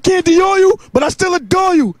 Maybe I can't Dior you, but I still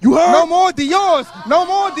adore you. You heard? No more Dior's. No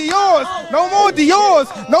more Dior's. No more Dior's.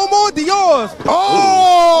 No more Dior's.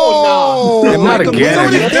 Oh! No. Not again.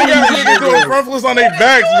 Was on their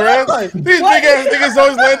backs, bro. These big ass niggas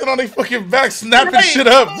always landing on their fucking back, snapping shit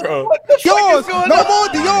up, bro. Yours, no more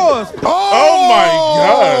Dior's. Oh my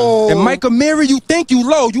god. And Mike Amiri, you think you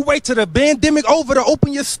low? You wait till the pandemic over to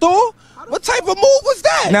open your store? What type of move was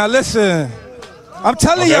that? Now listen, I'm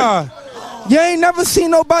telling y'all, you ain't never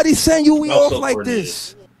seen nobody send you off like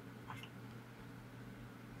this.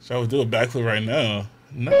 Shall we do a backflip right now?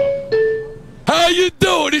 No. How you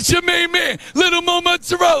doing? It's your main man, Little Mo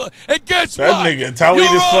Mozzarella. And guess that what? Nigga, Tally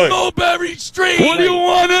You're as on fuck. Mulberry Street. What do you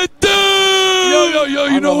wanna do? Yo,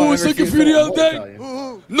 you know who was looking for you the other day?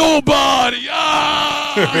 Nobody.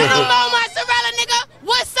 Little Mo Mozzarella, nigga.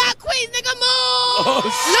 What's up, Queens, nigga, move!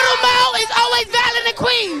 Little Mo is always valid in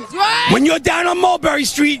Queens, right? When you're down on Mulberry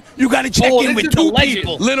Street, you gotta check in with two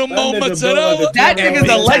people. Little Mo Mozzarella. That nigga's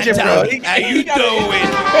a legend, bro. How you doing?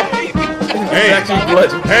 Hey,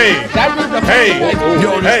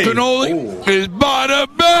 yo, this cannoli is bada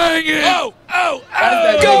banging.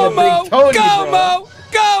 Go Mo,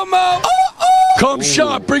 go Mo. Come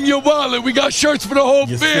shop, bring your wallet. We got shirts for the whole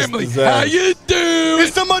family. How you do?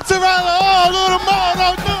 It's the mozzarella. Oh, little Mo,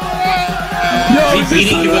 don't do it. Yo, this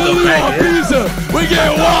is Little Mo pizza. We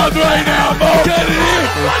get wild right now, Mo. Get it in.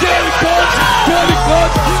 Get it, coach. Get it,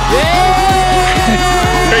 coach.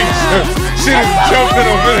 Shit is jumping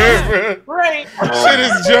over there, bro. Right. Shit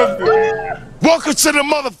is jumping. Welcome to the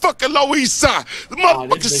motherfucking Low East Side. The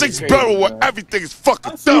motherfucking 6 barrel where everything is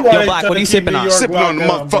fucking dumb. Yo, Black, what are you sipping on? Sipping on the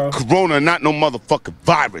motherfucking Corona, not no motherfucking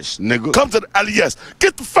virus, nigga. Come to the LES.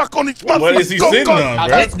 Get the fuck on these motherfuckers. What is he sitting on,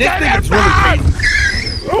 bro? This nigga's really crazy.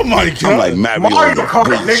 Oh my God. I'm like Mario on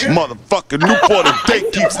the beach. Motherfucking Newport and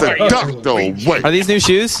Date keeps the doctor away. Are these new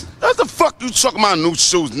shoes? What the fuck you talking about new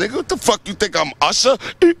shoes, nigga? What the fuck you think I'm Usher?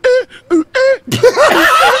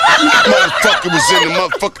 Motherfucker was in the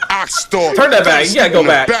motherfucking ox store. Turn that back. You gotta go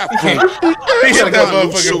back. Bathroom. He got that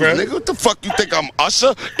motherfucker, bro. Nigga, what the fuck you think I'm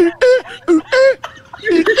Usher?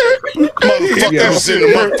 Motherfucker was in the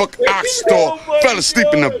motherfucking ox store, fell asleep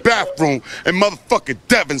in the bathroom, and motherfucking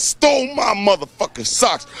Devin stole my motherfucking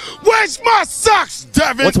socks. Where's my socks,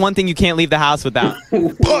 Devin? What's one thing you can't leave the house without?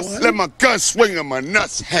 Plus, let my gun swing and my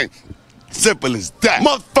nuts hang. Simple as that.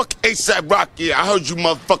 Motherfucker ASAP Rocky, I heard you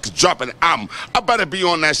motherfuckers dropping an album. I better be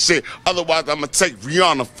on that shit, otherwise I'ma take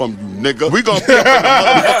Rihanna from you, nigga. We gonna be up in the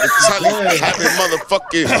motherfucking telly, having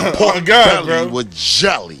motherfucking pork belly with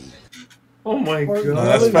jelly. Oh my God. No,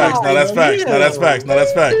 that's facts. No, that's facts. No, that's facts. No,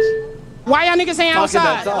 that's facts. Why y'all niggas ain't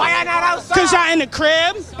outside? Why y'all not outside? Cause y'all in the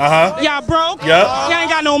crib. Y'all broke. Yup. Y'all ain't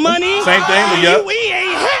got no money. Same thing, but yup. We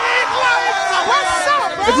ain't here. What's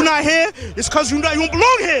up, bro? If you're not here, it's cause you don't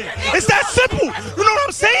belong here. It's that simple. You know what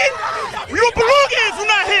I'm saying? You don't belong here if you're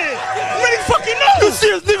not here. You really fucking know. You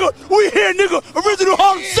serious, nigga? We here, nigga. Original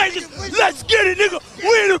Harlem Shakers. Let's get it, nigga. We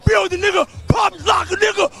in the building, nigga. Pop locker,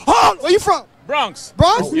 nigga. Harlem. Where you from? Bronx.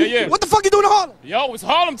 Bronx? Yeah, yeah. What the fuck you doing in Harlem? Yo, it's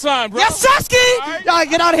Harlem time, bro. Yes, Sasky! Right. Y'all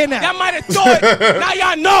get out of here now. Y'all might have thought. Now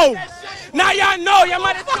y'all know. Now y'all know. Y'all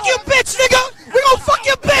might have fuck your bitch, nigga. We gon' fuck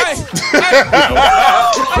your bitch.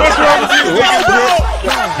 What's wrong with you, nigga, bro?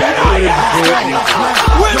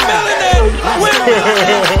 We're millionaires.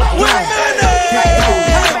 We're millionaires.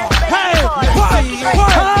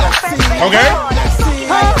 Okay.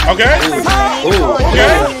 Okay.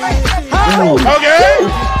 Okay.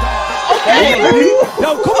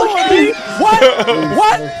 Yo, come on, B.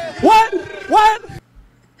 What?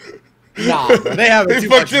 Nah, they haven't He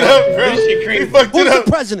fucked it up, bro. He fucked it Who's up.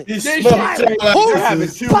 the president? Who's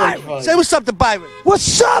Byron? Say what's up to Byron.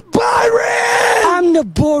 What's up, Byron? I'm the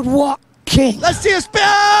boardwalk king. Let's see a spell.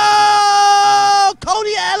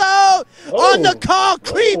 Cody Allo on the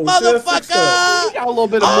concrete, motherfucker. Got a little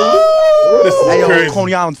bit of Hey, yo,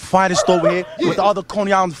 Coney Island's finest over here. With the other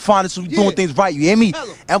Coney Island's finest, we doing things right, you hear me?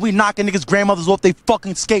 And we knocking niggas' grandmothers off they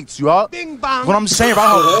fucking skates, you heard? Bing bong. What I'm saying,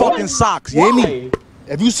 right? Her fucking socks, you hear me?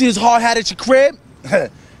 If you see his hard hat at your crib,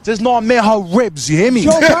 just know I meant her ribs, you hear me?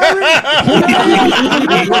 Joe Byron?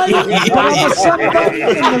 Somebody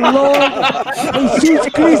in the Lord Jesus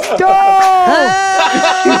Christo.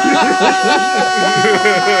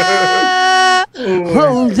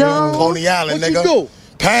 Hold on. Coney Island, What nigga. you do?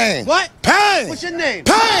 Pain. What? Pain. What's your name?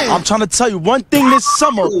 Pain. I'm trying to tell you one thing this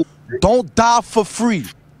summer. Don't die for free.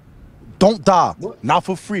 Don't die. Not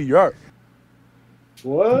for free, you heard?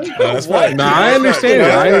 What? No, that's right. Nah, I understand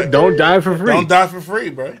it. Don't die for free. Don't die for free,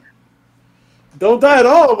 bro. Don't die at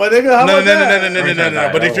all, my nigga. How No. about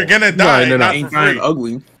that? But if you're gonna die, not for free.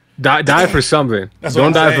 Ugly. Die for something. That's what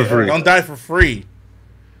Don't I'm die for saying. free. Don't die for free.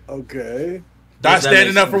 Okay. Die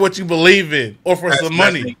standing up for what you believe in, or for some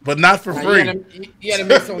money, but not for free. You gotta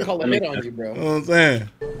make someone call a hit on you, bro. You know what I'm saying?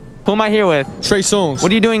 Who am I here with? Trey Songz.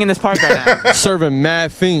 What are you doing in this park right now? Serving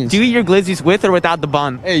mad fiends. Do you eat your glizzies with or without the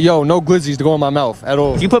bun? Hey, yo, no glizzies to go in my mouth at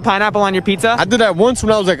all. Do you put pineapple on your pizza? I did that once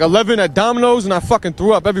when I was like 11 at Domino's and I fucking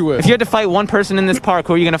threw up everywhere. If you had to fight one person in this park,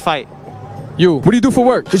 who are you gonna fight? You. What do you do for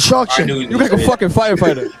work? Construction. You look like a fucking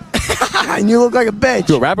firefighter. And you look like a bitch.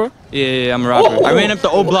 You a rapper? Yeah, I'm a rapper. I ran up the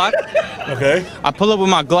old block. Okay. I pull up with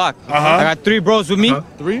my Glock. Uh-huh. I got 3 bros with me.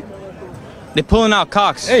 3? They pulling out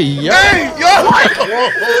cocks. Hey, yo. Hey, yo.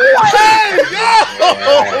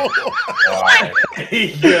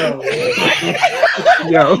 Hey, yo.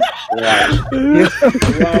 Yo.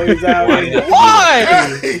 Why?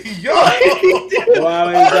 Hey, yo.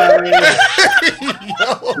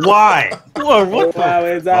 Why? What?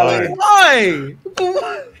 Why?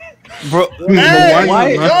 Bro, Hey, why?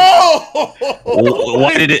 yo.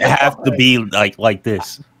 Why did it have to be like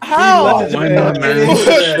this? How? What the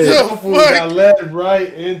fuck? I led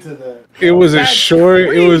right into that. It was a short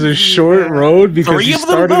road because he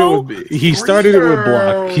started it with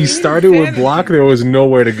block. He started with block. There was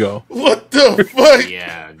nowhere to go. What the fuck?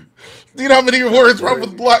 Yeah. Do you know how many words run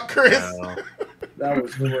with block, Chris? That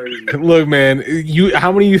was crazy. Look, man,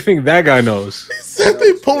 how many you think that guy knows? He said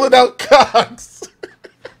they pulling out cocks.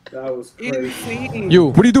 That was crazy. You,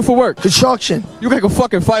 what do you do for work? Construction. You look like a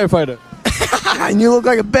fucking firefighter. And you look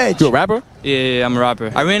like a bitch. You a rapper? Yeah, I'm a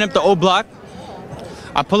rapper. I ran up the old block.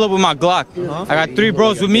 I pull up with my Glock. I got 3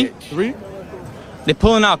 bros with me. 3? They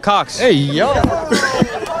pulling out cocks. Hey, yo.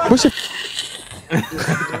 What's your...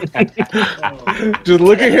 Just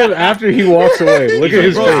look at him after he walks away. Look at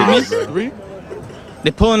his face. 3?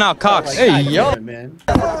 They pulling out cocks. Hey, yo.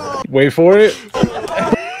 Wait for it.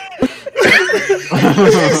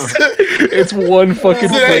 It's one fucking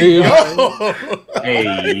frame.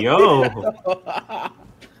 Hey, yo.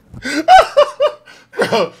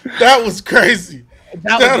 Bro, that was crazy.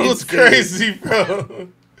 That was crazy, bro.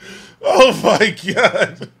 Oh my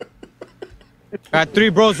god. I got 3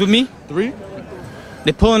 bros with me. 3?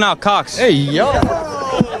 They pulling out cocks. Hey, yo.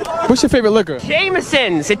 What's your favorite liquor?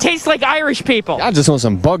 Jameson's. It tastes like Irish people. I just on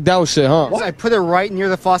some bugged out shit, huh? I put it right near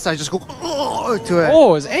the faucet. I just go to it.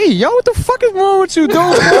 Oh, hey, yo, what the fuck is wrong with you, dude?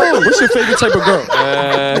 What's your favorite type of girl?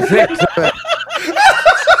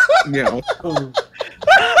 Yeah.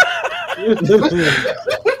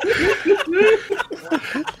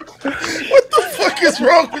 What the fuck is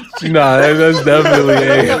wrong with you? Nah, that's definitely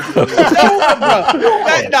it.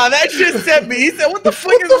 Nah, that shit sent me. He said, "What the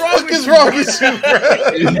fuck is wrong with you,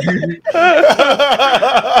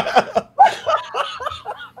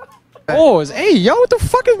 bro?" Pause. Hey, yo, what the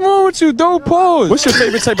fuck is wrong with you, dude? Pause. What's your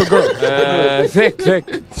favorite type of girl? Thick.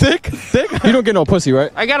 Thick? You don't get no pussy,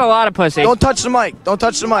 right? I got a lot of pussy. Don't touch the mic. Don't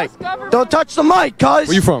touch the mic. Don't touch the mic, cuz.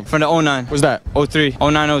 Where you from? From the 09. What's that? 03.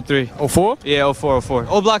 09, 03. 04? Yeah, 04, 04.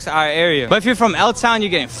 Old block's our area. But if you're from L-Town,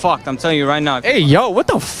 you're getting fucked. I'm telling you right now. Hey, yo, what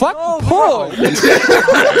the fuck? Pause.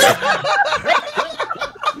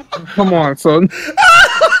 Come on, son.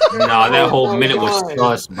 Nah, that whole minute was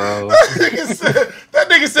sus, bro. That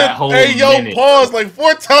nigga said, whole "Hey, yo, minute. pause," like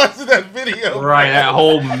 4 times in that video. Right, that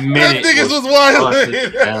whole minute. That niggas was wild.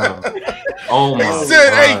 Oh my He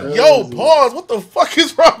said, "Hey, God. yo, pause. What the fuck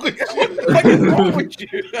is wrong with you?" What is wrong with you?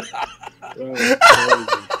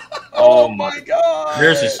 Oh my God.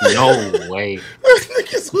 There's just no way.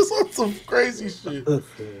 Niggas was on some crazy shit.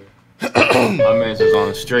 My man's is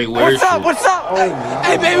on straight weird What's up? shit. What's up?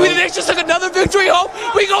 Hey, baby, the Knicks just took another victory home.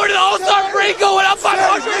 We going to the All-Star break, going up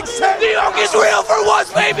 500. New York is real for once,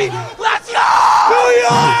 baby. Let's go! New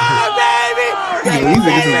York, baby!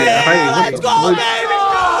 Let's go, baby!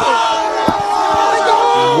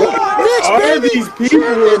 What are these people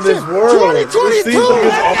in this world? It seems like it's all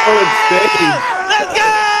insane. Let's go!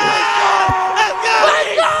 Let's go! Let's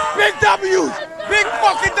go! Big W's. Big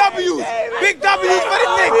fucking W's. Big W's for the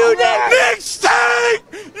Knicks. Knicks tank!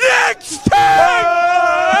 Knicks tank!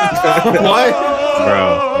 What? Bro,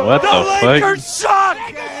 what the fuck? Lakers suck!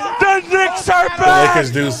 The Knicks are The back!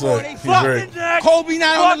 Lakers do suck. He's right. Kobe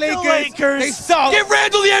not on the Lakers. They suck. Give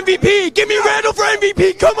Randall the MVP! Give me Randall for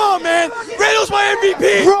MVP! Come on, man! Randall's my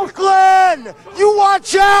MVP! Brooklyn! You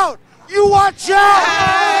watch out! You watch out!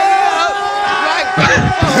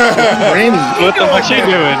 What the fuck she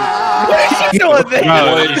doing? What is she doing there?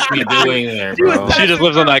 Bro, What is she doing there, bro? she just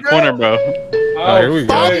lives on that corner, bro. Oh, here we go.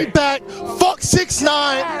 Bobby back, fuck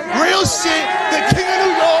 6ix9ine, real shit, the king of New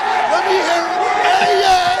York. Let me hear it. Hey,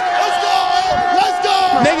 yeah, let's go.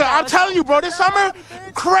 Nigga, I'm telling you, bro, this summer,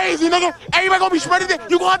 crazy, nigga. Everybody gonna be spreading it.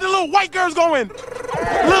 You gonna have the little white girls going.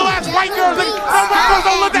 Little ass white girls. Nigga. Little white girls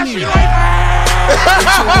don't look that shit like.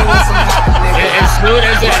 As soon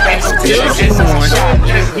as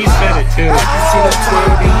he said it too.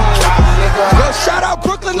 Yo, shout out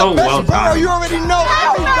Brooklyn, the best borough. You already know.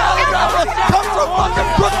 Come from fucking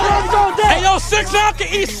Brooklyn. Hey, yo, 6ix9ine can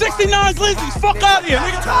eat 69's Lindsay's. Fuck out of here,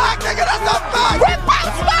 nigga. Nigga, that's not fact. Rip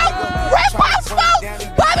Pop Smoke. Rip Pop Smoke.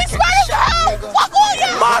 Bobby Smoke. Fuck all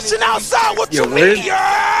you. Marching outside. What you mean?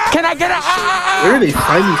 Can I get a Where do they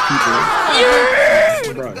find these people? Yeah!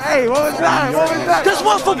 Hey, what was that? What was that? This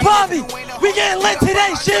one for Bobby. We getting lit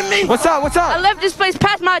today, shit me. What's up? What's I up? left this place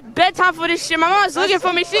past my bedtime for this shit. My mom's looking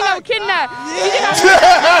for me. She got kidnapped.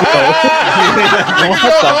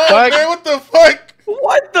 What the fuck?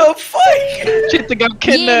 What the fuck? Shit, they got Yeah,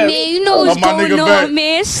 kidnapped. man, you know what's my going nigga on, back.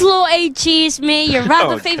 man. Slow AGs, man. Your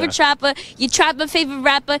rapper favorite trapper, your trapper favorite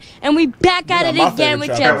rapper, and we back at it my again favorite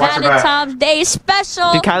with trapper. your Watch your back. Valentine's Day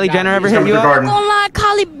special. Did Kylie Jenner ever hit you up? I'm gonna lie,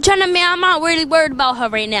 Kylie Jenner, man, I'm not really worried about her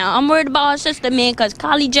right now. I'm worried about her sister, man, because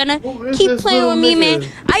Kylie Jenner keep playing with me, man.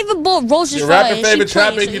 I even bought roses Your for her. rapper and favorite she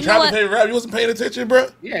playing, trapper, so your you know what? trapper favorite rapper. You wasn't paying attention, bro?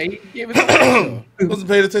 Yeah, he gave it to You wasn't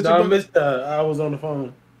paying attention, No, I bro? missed that. I was on the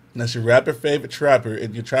phone. That's your rapper favorite trapper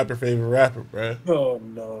and your trapper favorite rapper, bro. Oh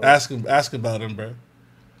no. Ask about him, bro.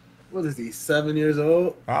 What is he? 7 years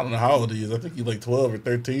old? I don't know how old he is. I think he's like 12 or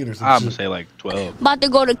 13 or I'm something. gonna say like 12. About to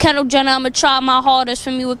go to Kendall Jenner. I'm gonna try my hardest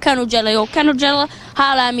for me with Kendall Jenner. Yo, Kendall Jenner,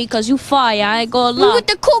 holla at me because you fire. I ain't gonna lie. We with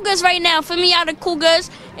the Cougars right now. For me, out of Cougars.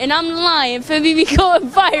 And I'm lying. For me, we going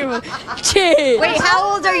viral. Shit. Wait,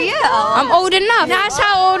 how old are you? I'm old enough. That's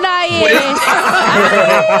how old I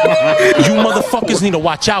am. You motherfuckers need to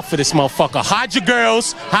watch out for this motherfucker. Hide your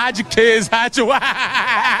girls, hide your kids, hide your.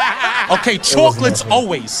 Okay, chocolates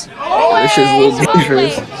always. Always, always.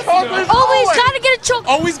 Always gotta get a chocolate.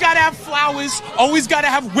 Always gotta have flowers, always gotta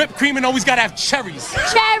have whipped cream, and always gotta have cherries.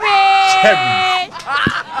 Cherry.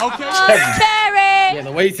 Okay? Cherry. Yeah,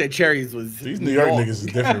 the way he said cherries was. These New York niggas is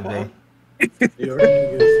different, bro.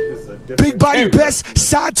 Big body best,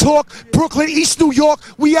 side talk, Brooklyn, East New York.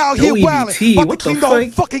 We out here wildin'. About to clean the whole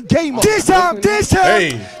fucking game up. This time, this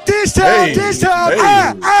time, this time, this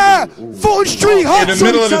time. Fulton Street Hut. In the So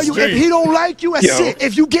middle to of the tell you, street. if he don't like you, that's it.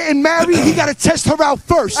 If you getting married, he gotta test her out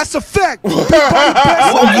first. That's a fact. Big body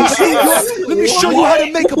best, East New York. Let me show you how to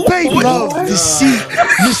make a baby. Love, deceit,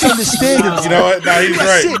 misunderstandings. You know what? Nah, he's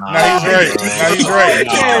right. Nah, he's right. Nah, he's right.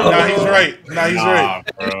 Nah, he's right. Nah, he's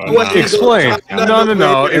right. Explain.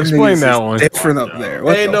 No. Explain that one. Different up there.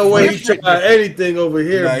 Ain't no way he tried anything over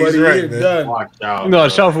here, Nah, buddy. he's right, You're man. done. No,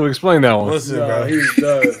 Shofu, explain that one. Listen, No, bro. he's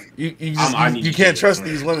done. You can't trust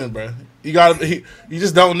these women, bro. You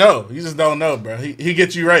just don't know. You just don't know, bro. He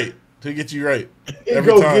gets you right. He gets you right. He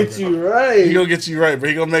Every gonna time, get bro. you right. He gonna get you right, bro.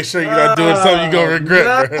 He gonna make sure you're not doing something you gonna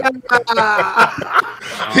regret, bro.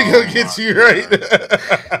 He gonna get you right.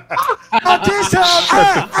 This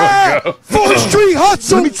time, Fulton Street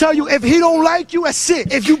Hustle. Let me tell you, if he don't like you, that's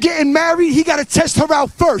it. If you getting married, he gotta test her out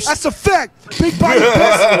first. That's a fact. Big body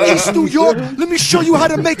best, East New York. Let me show you how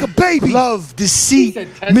to make a baby. Love, deceit,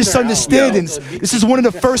 misunderstandings. This is one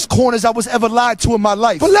of the first corners I was ever lied to in my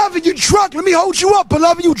life. Beloved, you drunk. Let me hold you up.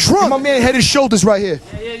 Beloved, you drunk. My man Head and Shoulders right here.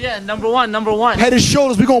 Yeah. Number one. Head and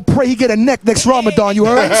Shoulders. We gonna pray he get a neck next Ramadan. You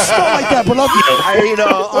heard? Start like that, beloved. I ate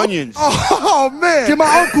onions. Oh man. Get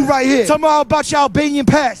my uncle right here. Tell me all about your Albanian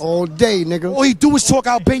past. All day, nigga. All he do is talk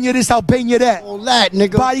Albania this, Albania that. All that,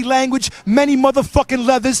 nigga. Body language, many motherfucking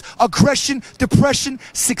leathers, aggression, depression,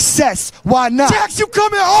 success. Why not? Jax, you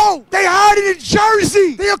coming home. They hiding in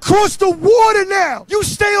Jersey. They across the water now. You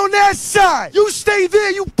stay on that side. You stay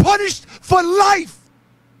there. You punished for life.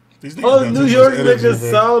 Oh, New York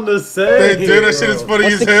niggas sound the same. They do. That shit is funny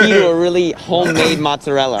What's as the key to a hell. really homemade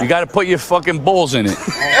mozzarella? You gotta put your fucking balls in it.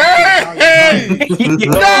 Hey!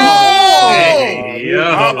 No!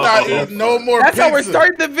 I'm not eating no more That's pizza. how we're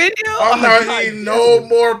starting the video? I'm not eating no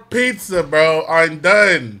more pizza, bro. I'm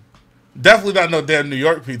done. Definitely not no damn New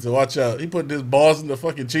York pizza. Watch out. He put his balls in the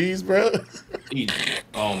fucking cheese, bro.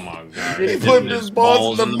 Oh my god. He put his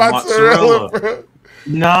balls in the mozzarella, bro.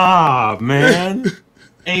 Nah, man.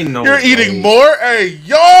 Ain't no You're way. eating more? Hey,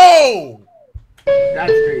 yo!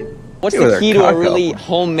 That's crazy. What's the key to a really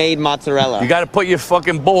homemade mozzarella? You gotta put your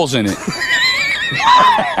fucking balls in it.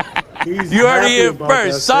 You heard it here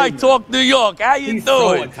first. Side Talk New York. How you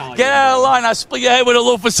doing? Get out of line. I'll split your head with a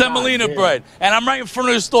loaf of semolina bread. And I'm right in front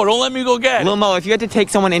of the store. Don't let me go get it. Lil Mo, if you had to take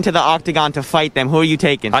someone into the octagon to fight them, who are you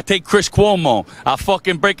taking? I take Chris Cuomo. I'll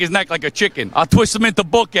fucking break his neck like a chicken. I'll twist him into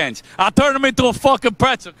bookends. I'll turn him into a fucking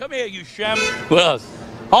pretzel. Come here, you shem. What else?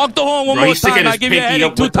 Honk the horn one more time. I give you a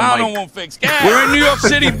headache. 2 times on one fix. Yeah. We're in New York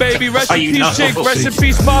City, baby. Rest in peace, Chick. Rest in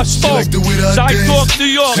peace, Bob Stoke. Side Talk New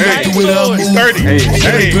York. Hey, he's 30.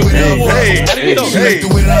 Hey.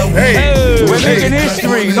 We're making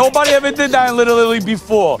history. Nobody ever did that in Little Italy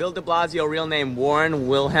before. Bill de Blasio, real name Warren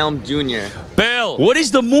Wilhelm Jr. Bill, what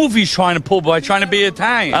is the move he's trying to pull by trying to be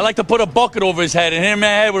Italian? I like to put a bucket over his head and hit him in the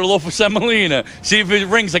head with a loaf of semolina. See if it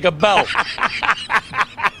rings like a bell.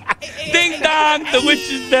 Ding dong, the witch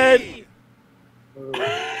is dead.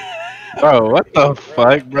 Bro, what the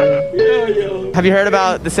fuck, bro? Have you heard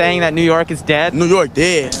about the saying that New York is dead? New York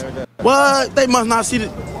dead. What? They must not see the.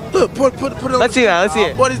 Look, put it on. Let's see that. Let's see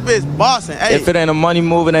it. Boy, this bitch bossing. Hey. If it ain't a money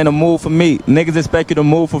move, it ain't a move for me. Niggas expect you to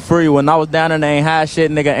move for free. When I was down there, they ain't had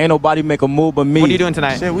shit, nigga. Ain't nobody make a move but me. What are you doing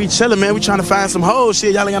tonight? Shit, we chilling, man. We trying to find some hoes.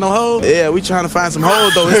 Shit, y'all ain't got no hoes. Yeah, we trying to find some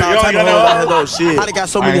hoes though. It's all type of hoes out here though. Shit, how they got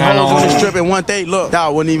so many hoes on the strip in one day? Look,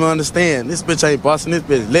 y'all wouldn't even understand. This bitch ain't busting. This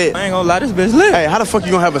bitch lit. I ain't gonna lie, this bitch lit. Hey, how the fuck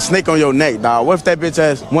you gonna have a snake on your neck, dog? What if that bitch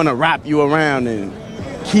ass wanna wrap you around and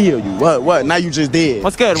kill you? What? Now you just dead.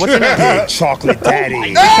 What's good? What's your name? Big chocolate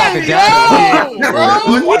daddy. Chocolate daddy.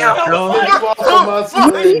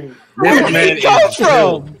 This man is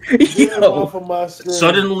Yo,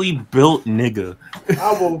 suddenly built nigga.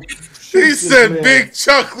 I will. He said big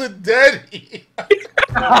chocolate daddy.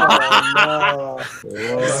 No.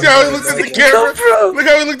 See how he looked at the camera? Look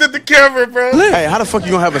how he looked at the camera, bro. Hey, how the fuck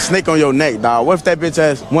you gonna have a snake on your neck, dog? What if that bitch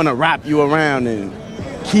ass wanna wrap you around and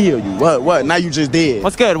kill you? What? Now you just dead.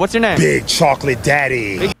 What's good? What's your name? Big chocolate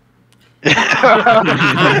daddy. So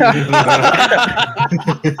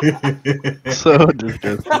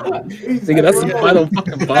disgusting. Nigga, that's the final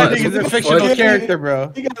fucking boss. That nigga's a fictional character,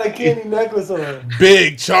 bro. He got a candy necklace on.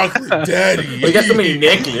 Big chocolate daddy. We got so many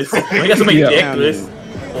necklaces. We got so many necklaces.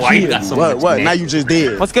 Why you got so much? What? Now you just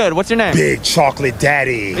dead. What's good? What's your name? Big chocolate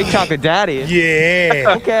daddy. Big chocolate daddy.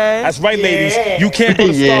 Yeah. Okay. That's right, ladies. You can't go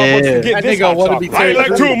to Starbucks and get this hot chocolate. I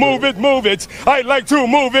like to move it, move it. I like to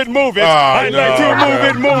move it, move it. I like to move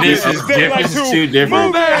it, move it. This is different. This is too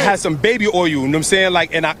different. I had some baby oil, you know what I'm saying?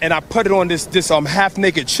 Like, and I put it on this half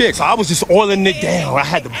naked chick. So I was just oiling it down. I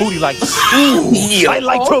had the booty like, ooh. I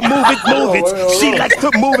like to move it, move it. She likes to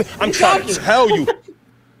move it. I'm trying to tell you.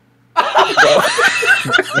 That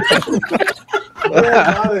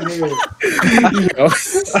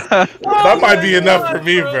might be enough for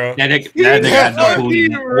me, bro. That nigga got no booty.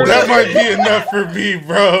 That might be enough for me,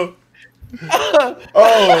 bro.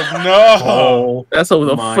 Oh no! Oh, that's some of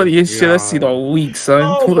the funniest shit I've seen all week, son.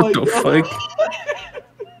 What the fuck?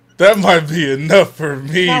 That might be enough for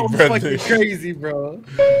me, That was brother. fucking crazy, bro.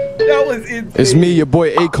 That was insane. It's me, your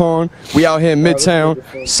boy Akon. We out here in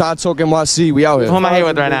Midtown. Side Talk NYC. We out here. Who am I here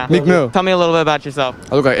with right now? Meek Mill. Tell me a little bit about yourself.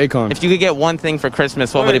 I look like Akon. If you could get one thing for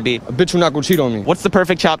Christmas, what would it be? A bitch who not gonna cheat on me. What's the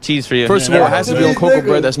perfect chopped cheese for you? First of all, it has to be on cocoa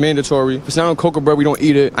bread. That's mandatory. If it's not on cocoa bread, we don't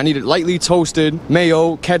eat it. I need it lightly toasted,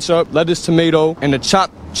 mayo, ketchup, lettuce, tomato, and the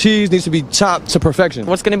chopped cheese needs to be chopped to perfection.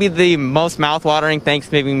 What's gonna be the most mouth-watering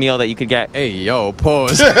Thanksgiving meal that you could get? Hey, yo,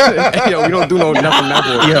 pause. Hey, yo, we don't do no nothing that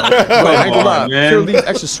boy. Yo, I ain't gonna lie. Pure Leaf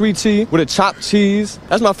extra sweet tea with a chopped cheese.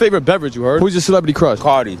 That's my favorite beverage, you heard? Who's your celebrity crush?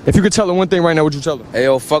 Cardi. If you could tell her one thing right now, would you tell her? Hey,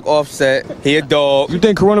 yo, fuck Offset. He a dog. You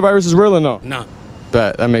think coronavirus is real or no? Nah.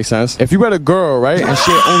 That makes sense. If you had a girl, right, and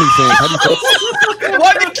she had OnlyFans, how do you feel?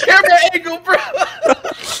 What the camera angle, bro?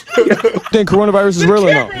 You think coronavirus is real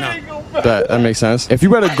or no? That makes sense. If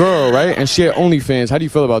you had a girl, right, and she had OnlyFans, how do you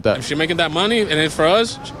feel about that? If she's making that money and it's for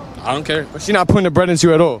us, I don't care. But she's not putting the bread into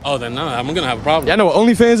you at all. Oh, then no, I'm gonna have a problem. Y'all know what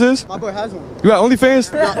OnlyFans is? My boy has one. You got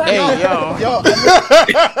OnlyFans? Hey, yo.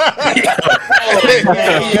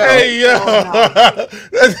 Hey, yo.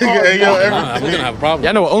 Hey, yo. I'm gonna have a problem.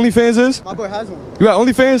 Y'all know what OnlyFans is? My boy has one. You got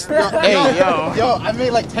OnlyFans? Hey, yo, I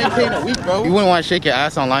made like 10K in a week, bro. You wouldn't want to shake your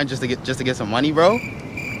ass online just to get some money, bro?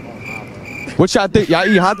 What y'all think? Y'all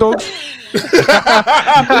eat hot dogs?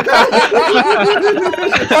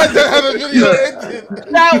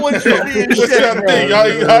 That was shit. Y'all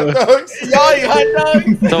eat hot dogs? Y'all eat hot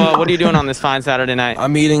dogs? So, what are you doing on this fine Saturday night?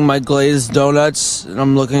 I'm eating my glazed donuts and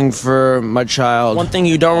I'm looking for my child. One thing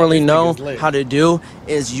you don't really know how to do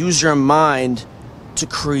is use your mind to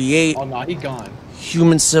create He gone.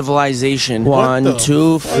 human civilization. 1,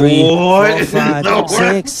 2, 3, 4, 5,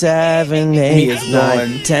 6, 7, 8,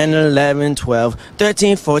 9, 10, 11, 12,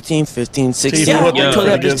 13, 14, 15, 16. Yeah, I told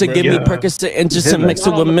that bitch to give me Percocet and just to mix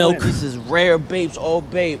it with milk. This is rare babes, old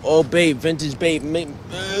babe, vintage babe.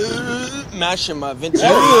 Mashing my vintage.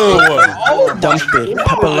 Dump it,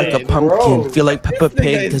 pepper like a pumpkin. Feel like Peppa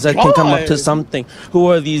Pig, cause I think I'm up to something. Who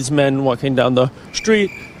are these men walking down the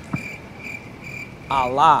street?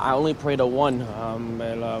 Allah, I only pray to one.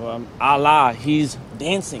 Allah, he's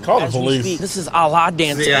dancing as we speak. This is Allah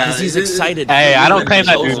dancing because he's excited. Hey, I don't claim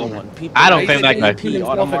that dude. I don't claim that guy.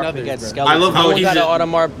 I love how he got an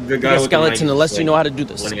Audemars skeleton unless you know how to do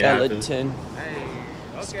the skeleton.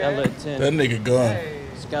 That nigga gone.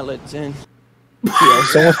 Skeleton. He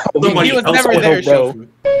was never there, Shofu.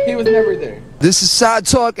 He was never there. This is Side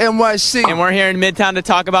Talk NYC. And we're here in Midtown to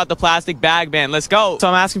talk about the plastic bag ban. Let's go. So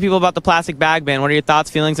I'm asking people about the plastic bag ban. What are your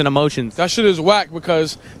thoughts, feelings, and emotions? That shit is whack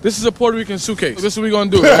because this is a Puerto Rican suitcase. This is what we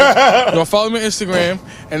gonna do, right? You're gonna follow me on Instagram,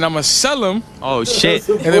 and I'm gonna sell them. Oh, shit.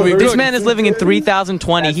 And then we This man is living in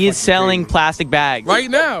 3020. He is selling plastic bags.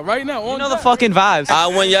 Right now. You know the fucking vibes. I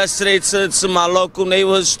went yesterday to my local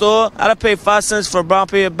neighborhood store. I had to pay 5 cents for a brown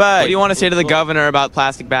paper bag. What do you want to say to the governor about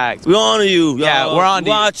plastic bags? We honor you. Yeah, we're on to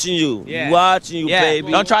you. Watching you. Yeah. Watching you,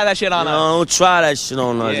 baby. Don't try that shit on us. Don't try that shit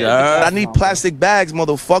on us. I need plastic bags,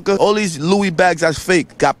 motherfucker. All these Louis bags that's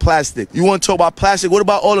fake got plastic. You want to talk about plastic? What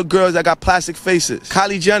about all the girls that got plastic faces?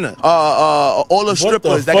 Kylie Jenner, all the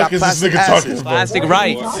strippers that got plastic asses. Plastic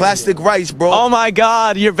rights. Plastic rights, bro. Oh my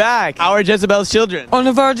God, you're back. How are Jezebel's children? On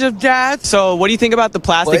the verge of death. So what do you think about the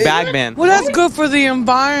plastic bag ban? Well, that's good for the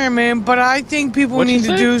environment, but I think people need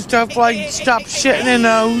to do stuff like stop shitting in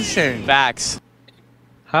the ocean. Facts.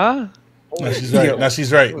 Huh? No, she's right. No, she's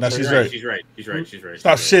right. No, she's right. She's right. She's right. She's right.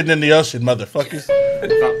 Stop shitting in the ocean, motherfuckers.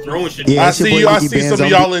 Stop throwing shit. Yeah, I see you. I see some of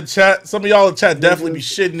y'all in chat. Some of y'all in chat definitely be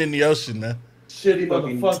shitting in the ocean, man. Shitty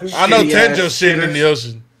motherfuckers. I know Tenjo's shitting in the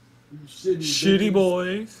ocean. Shitty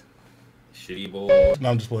boys. Shitty boys. No,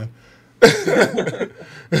 I'm just playing.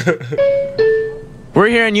 We're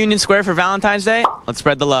here in Union Square for Valentine's Day. Let's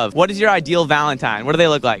spread the love. What is your ideal Valentine? What do they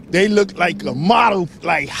look like? They look like a model,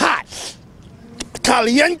 like hot.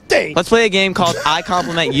 Caliente. Let's play a game called I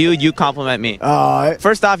Compliment You, You Compliment Me. Alright.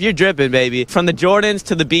 First off, you're dripping, baby. From the Jordans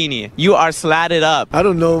to the beanie. You are slatted up. I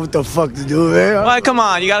don't know what the fuck to do, man. Well, come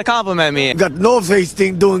on, you gotta compliment me. You got the North Face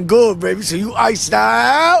thing doing good, baby. So you iced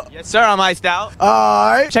out? Yes, sir, I'm iced out.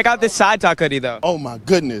 Alright. Check out this Side Talk hoodie, though. Oh my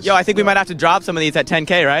goodness. Yo, I think we might have to drop some of these at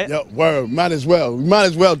 10K, right? Yo, word. Might as well. We might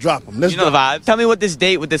as well drop them. Let's you know the vibes. Tell me what this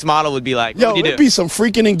date with this model would be like. Yo, what would you there do? be some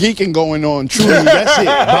freaking and geeking going on. Truly, that's it.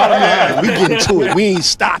 Bottom line, we getting to it. We ain't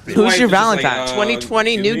stopping. Who's your Valentine?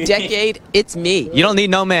 2020, new decade, it's me. You don't need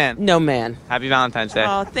no man. No man. Happy Valentine's Day.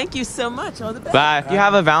 Oh, thank you so much. All the best. Bye. Do you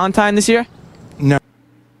have a Valentine this year? No.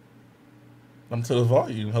 I'm to the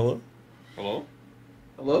volume. Hello? Hello?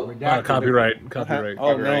 Hello? Copyright. Copyright.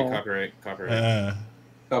 Copyright.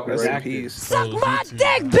 Suck my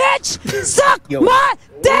dick, bitch! Suck my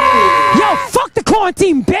dick! Yo, fuck the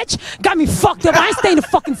quarantine, bitch! Got me fucked up. I ain't staying the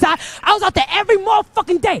fucking side. I was out there every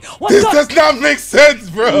motherfucking day. What's This up? does not make sense,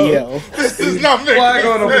 bro. This does not make Flag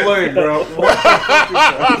on the sense. plane, bro.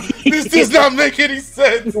 This does not make any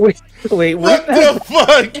sense. Wait, what the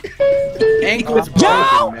fuck? Ankles Yo!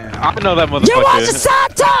 I know that motherfucker. You want the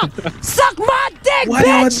side talk? Suck my dick,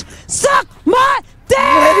 bitch! Suck my dick!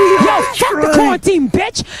 Yo, fuck the quarantine,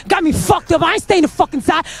 bitch! Got me fucked up. I ain't staying the fucking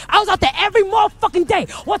side. I was out there every motherfucking day.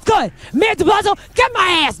 What's good? Mayor de Blasio, get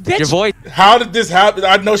my ass, bitch! Your voice. How did this happen?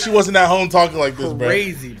 I know she wasn't at home talking like this, bro.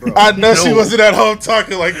 Crazy, bro. I know she wasn't at home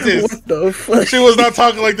talking like this. What the fuck? She was not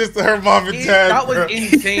talking like this to her mom and dad. That was bro.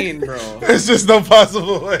 insane, bro. There's just no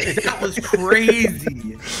possible way. That was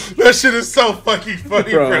crazy. That shit is so fucking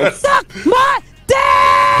funny, bro. Suck my dick!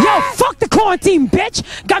 Yo, fuck the quarantine, bitch!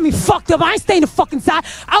 Got me fucked up. I ain't staying the fucking side.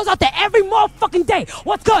 I was out there every motherfucking day.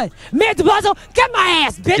 What's good? Mayor de Blasio, get my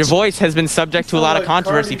ass, bitch! Your voice has been subject to a lot of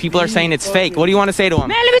controversy. People are saying it's fake. What do you want to say to him?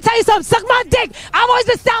 Man, let me tell you something. Suck my dick. I've always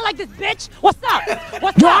been sound like this, bitch. What's up?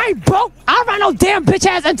 What's up? I ain't broke. I don't ride no damn bitch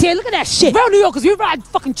ass MTA. Look at that shit. Real New Yorkers, we ride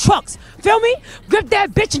fucking trucks. Feel me? Grip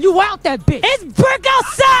that bitch and you out that bitch. It's brick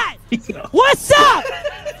outside. What's up?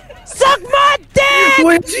 Suck my dick.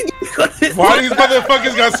 Why these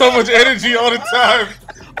motherfuckers got so much energy all the time?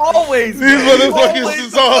 Always. These motherfuckers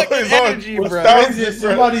is always on energy, bro. thousands, bro.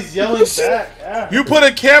 Somebody's yelling back. You put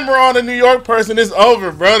a camera on a New York person, it's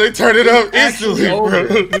over, bro. They turn it up instantly, bro.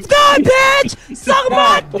 Let's go, bitch. Suck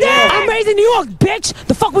my dick. I'm raised in New York, bitch.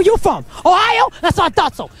 The fuck were you from? Ohio? That's what I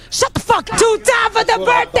thought so. Shut the fuck up. 2 times for the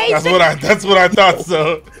birthday. That's what I thought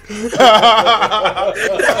so.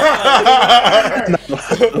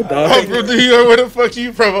 I'm from New York. Where the fuck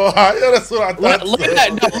you from? Ohio? That's what I thought. Look at that.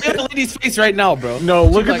 No, look at the lady's face right now, bro. No,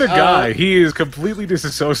 look She's at the like, guy. He is completely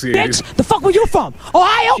disassociated. Bitch, the fuck were you from?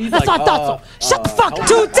 Ohio? That's what I thought so. Shut the fuck up.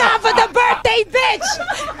 2 times for the birthday, bitch.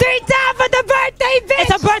 3 times for the birthday, bitch.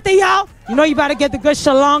 It's a birthday, y'all. You know you better get the good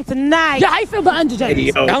shalong tonight. Yeah, how you feel about Ellen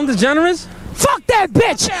DeGeneres? Ellen DeGeneres? Fuck that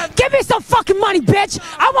bitch. Give me some fucking money, bitch.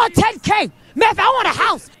 I want 10K. Man, I want a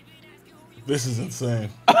house. This is insane.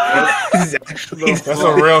 That's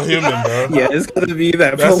a real human, bro. Yeah, it's gonna be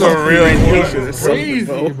that. That's a real human. It's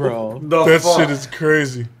crazy, bro. That shit is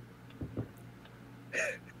crazy.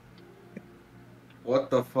 What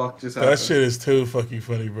the fuck just happened? That shit is too fucking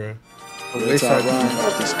funny, bro. It's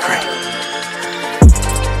crazy.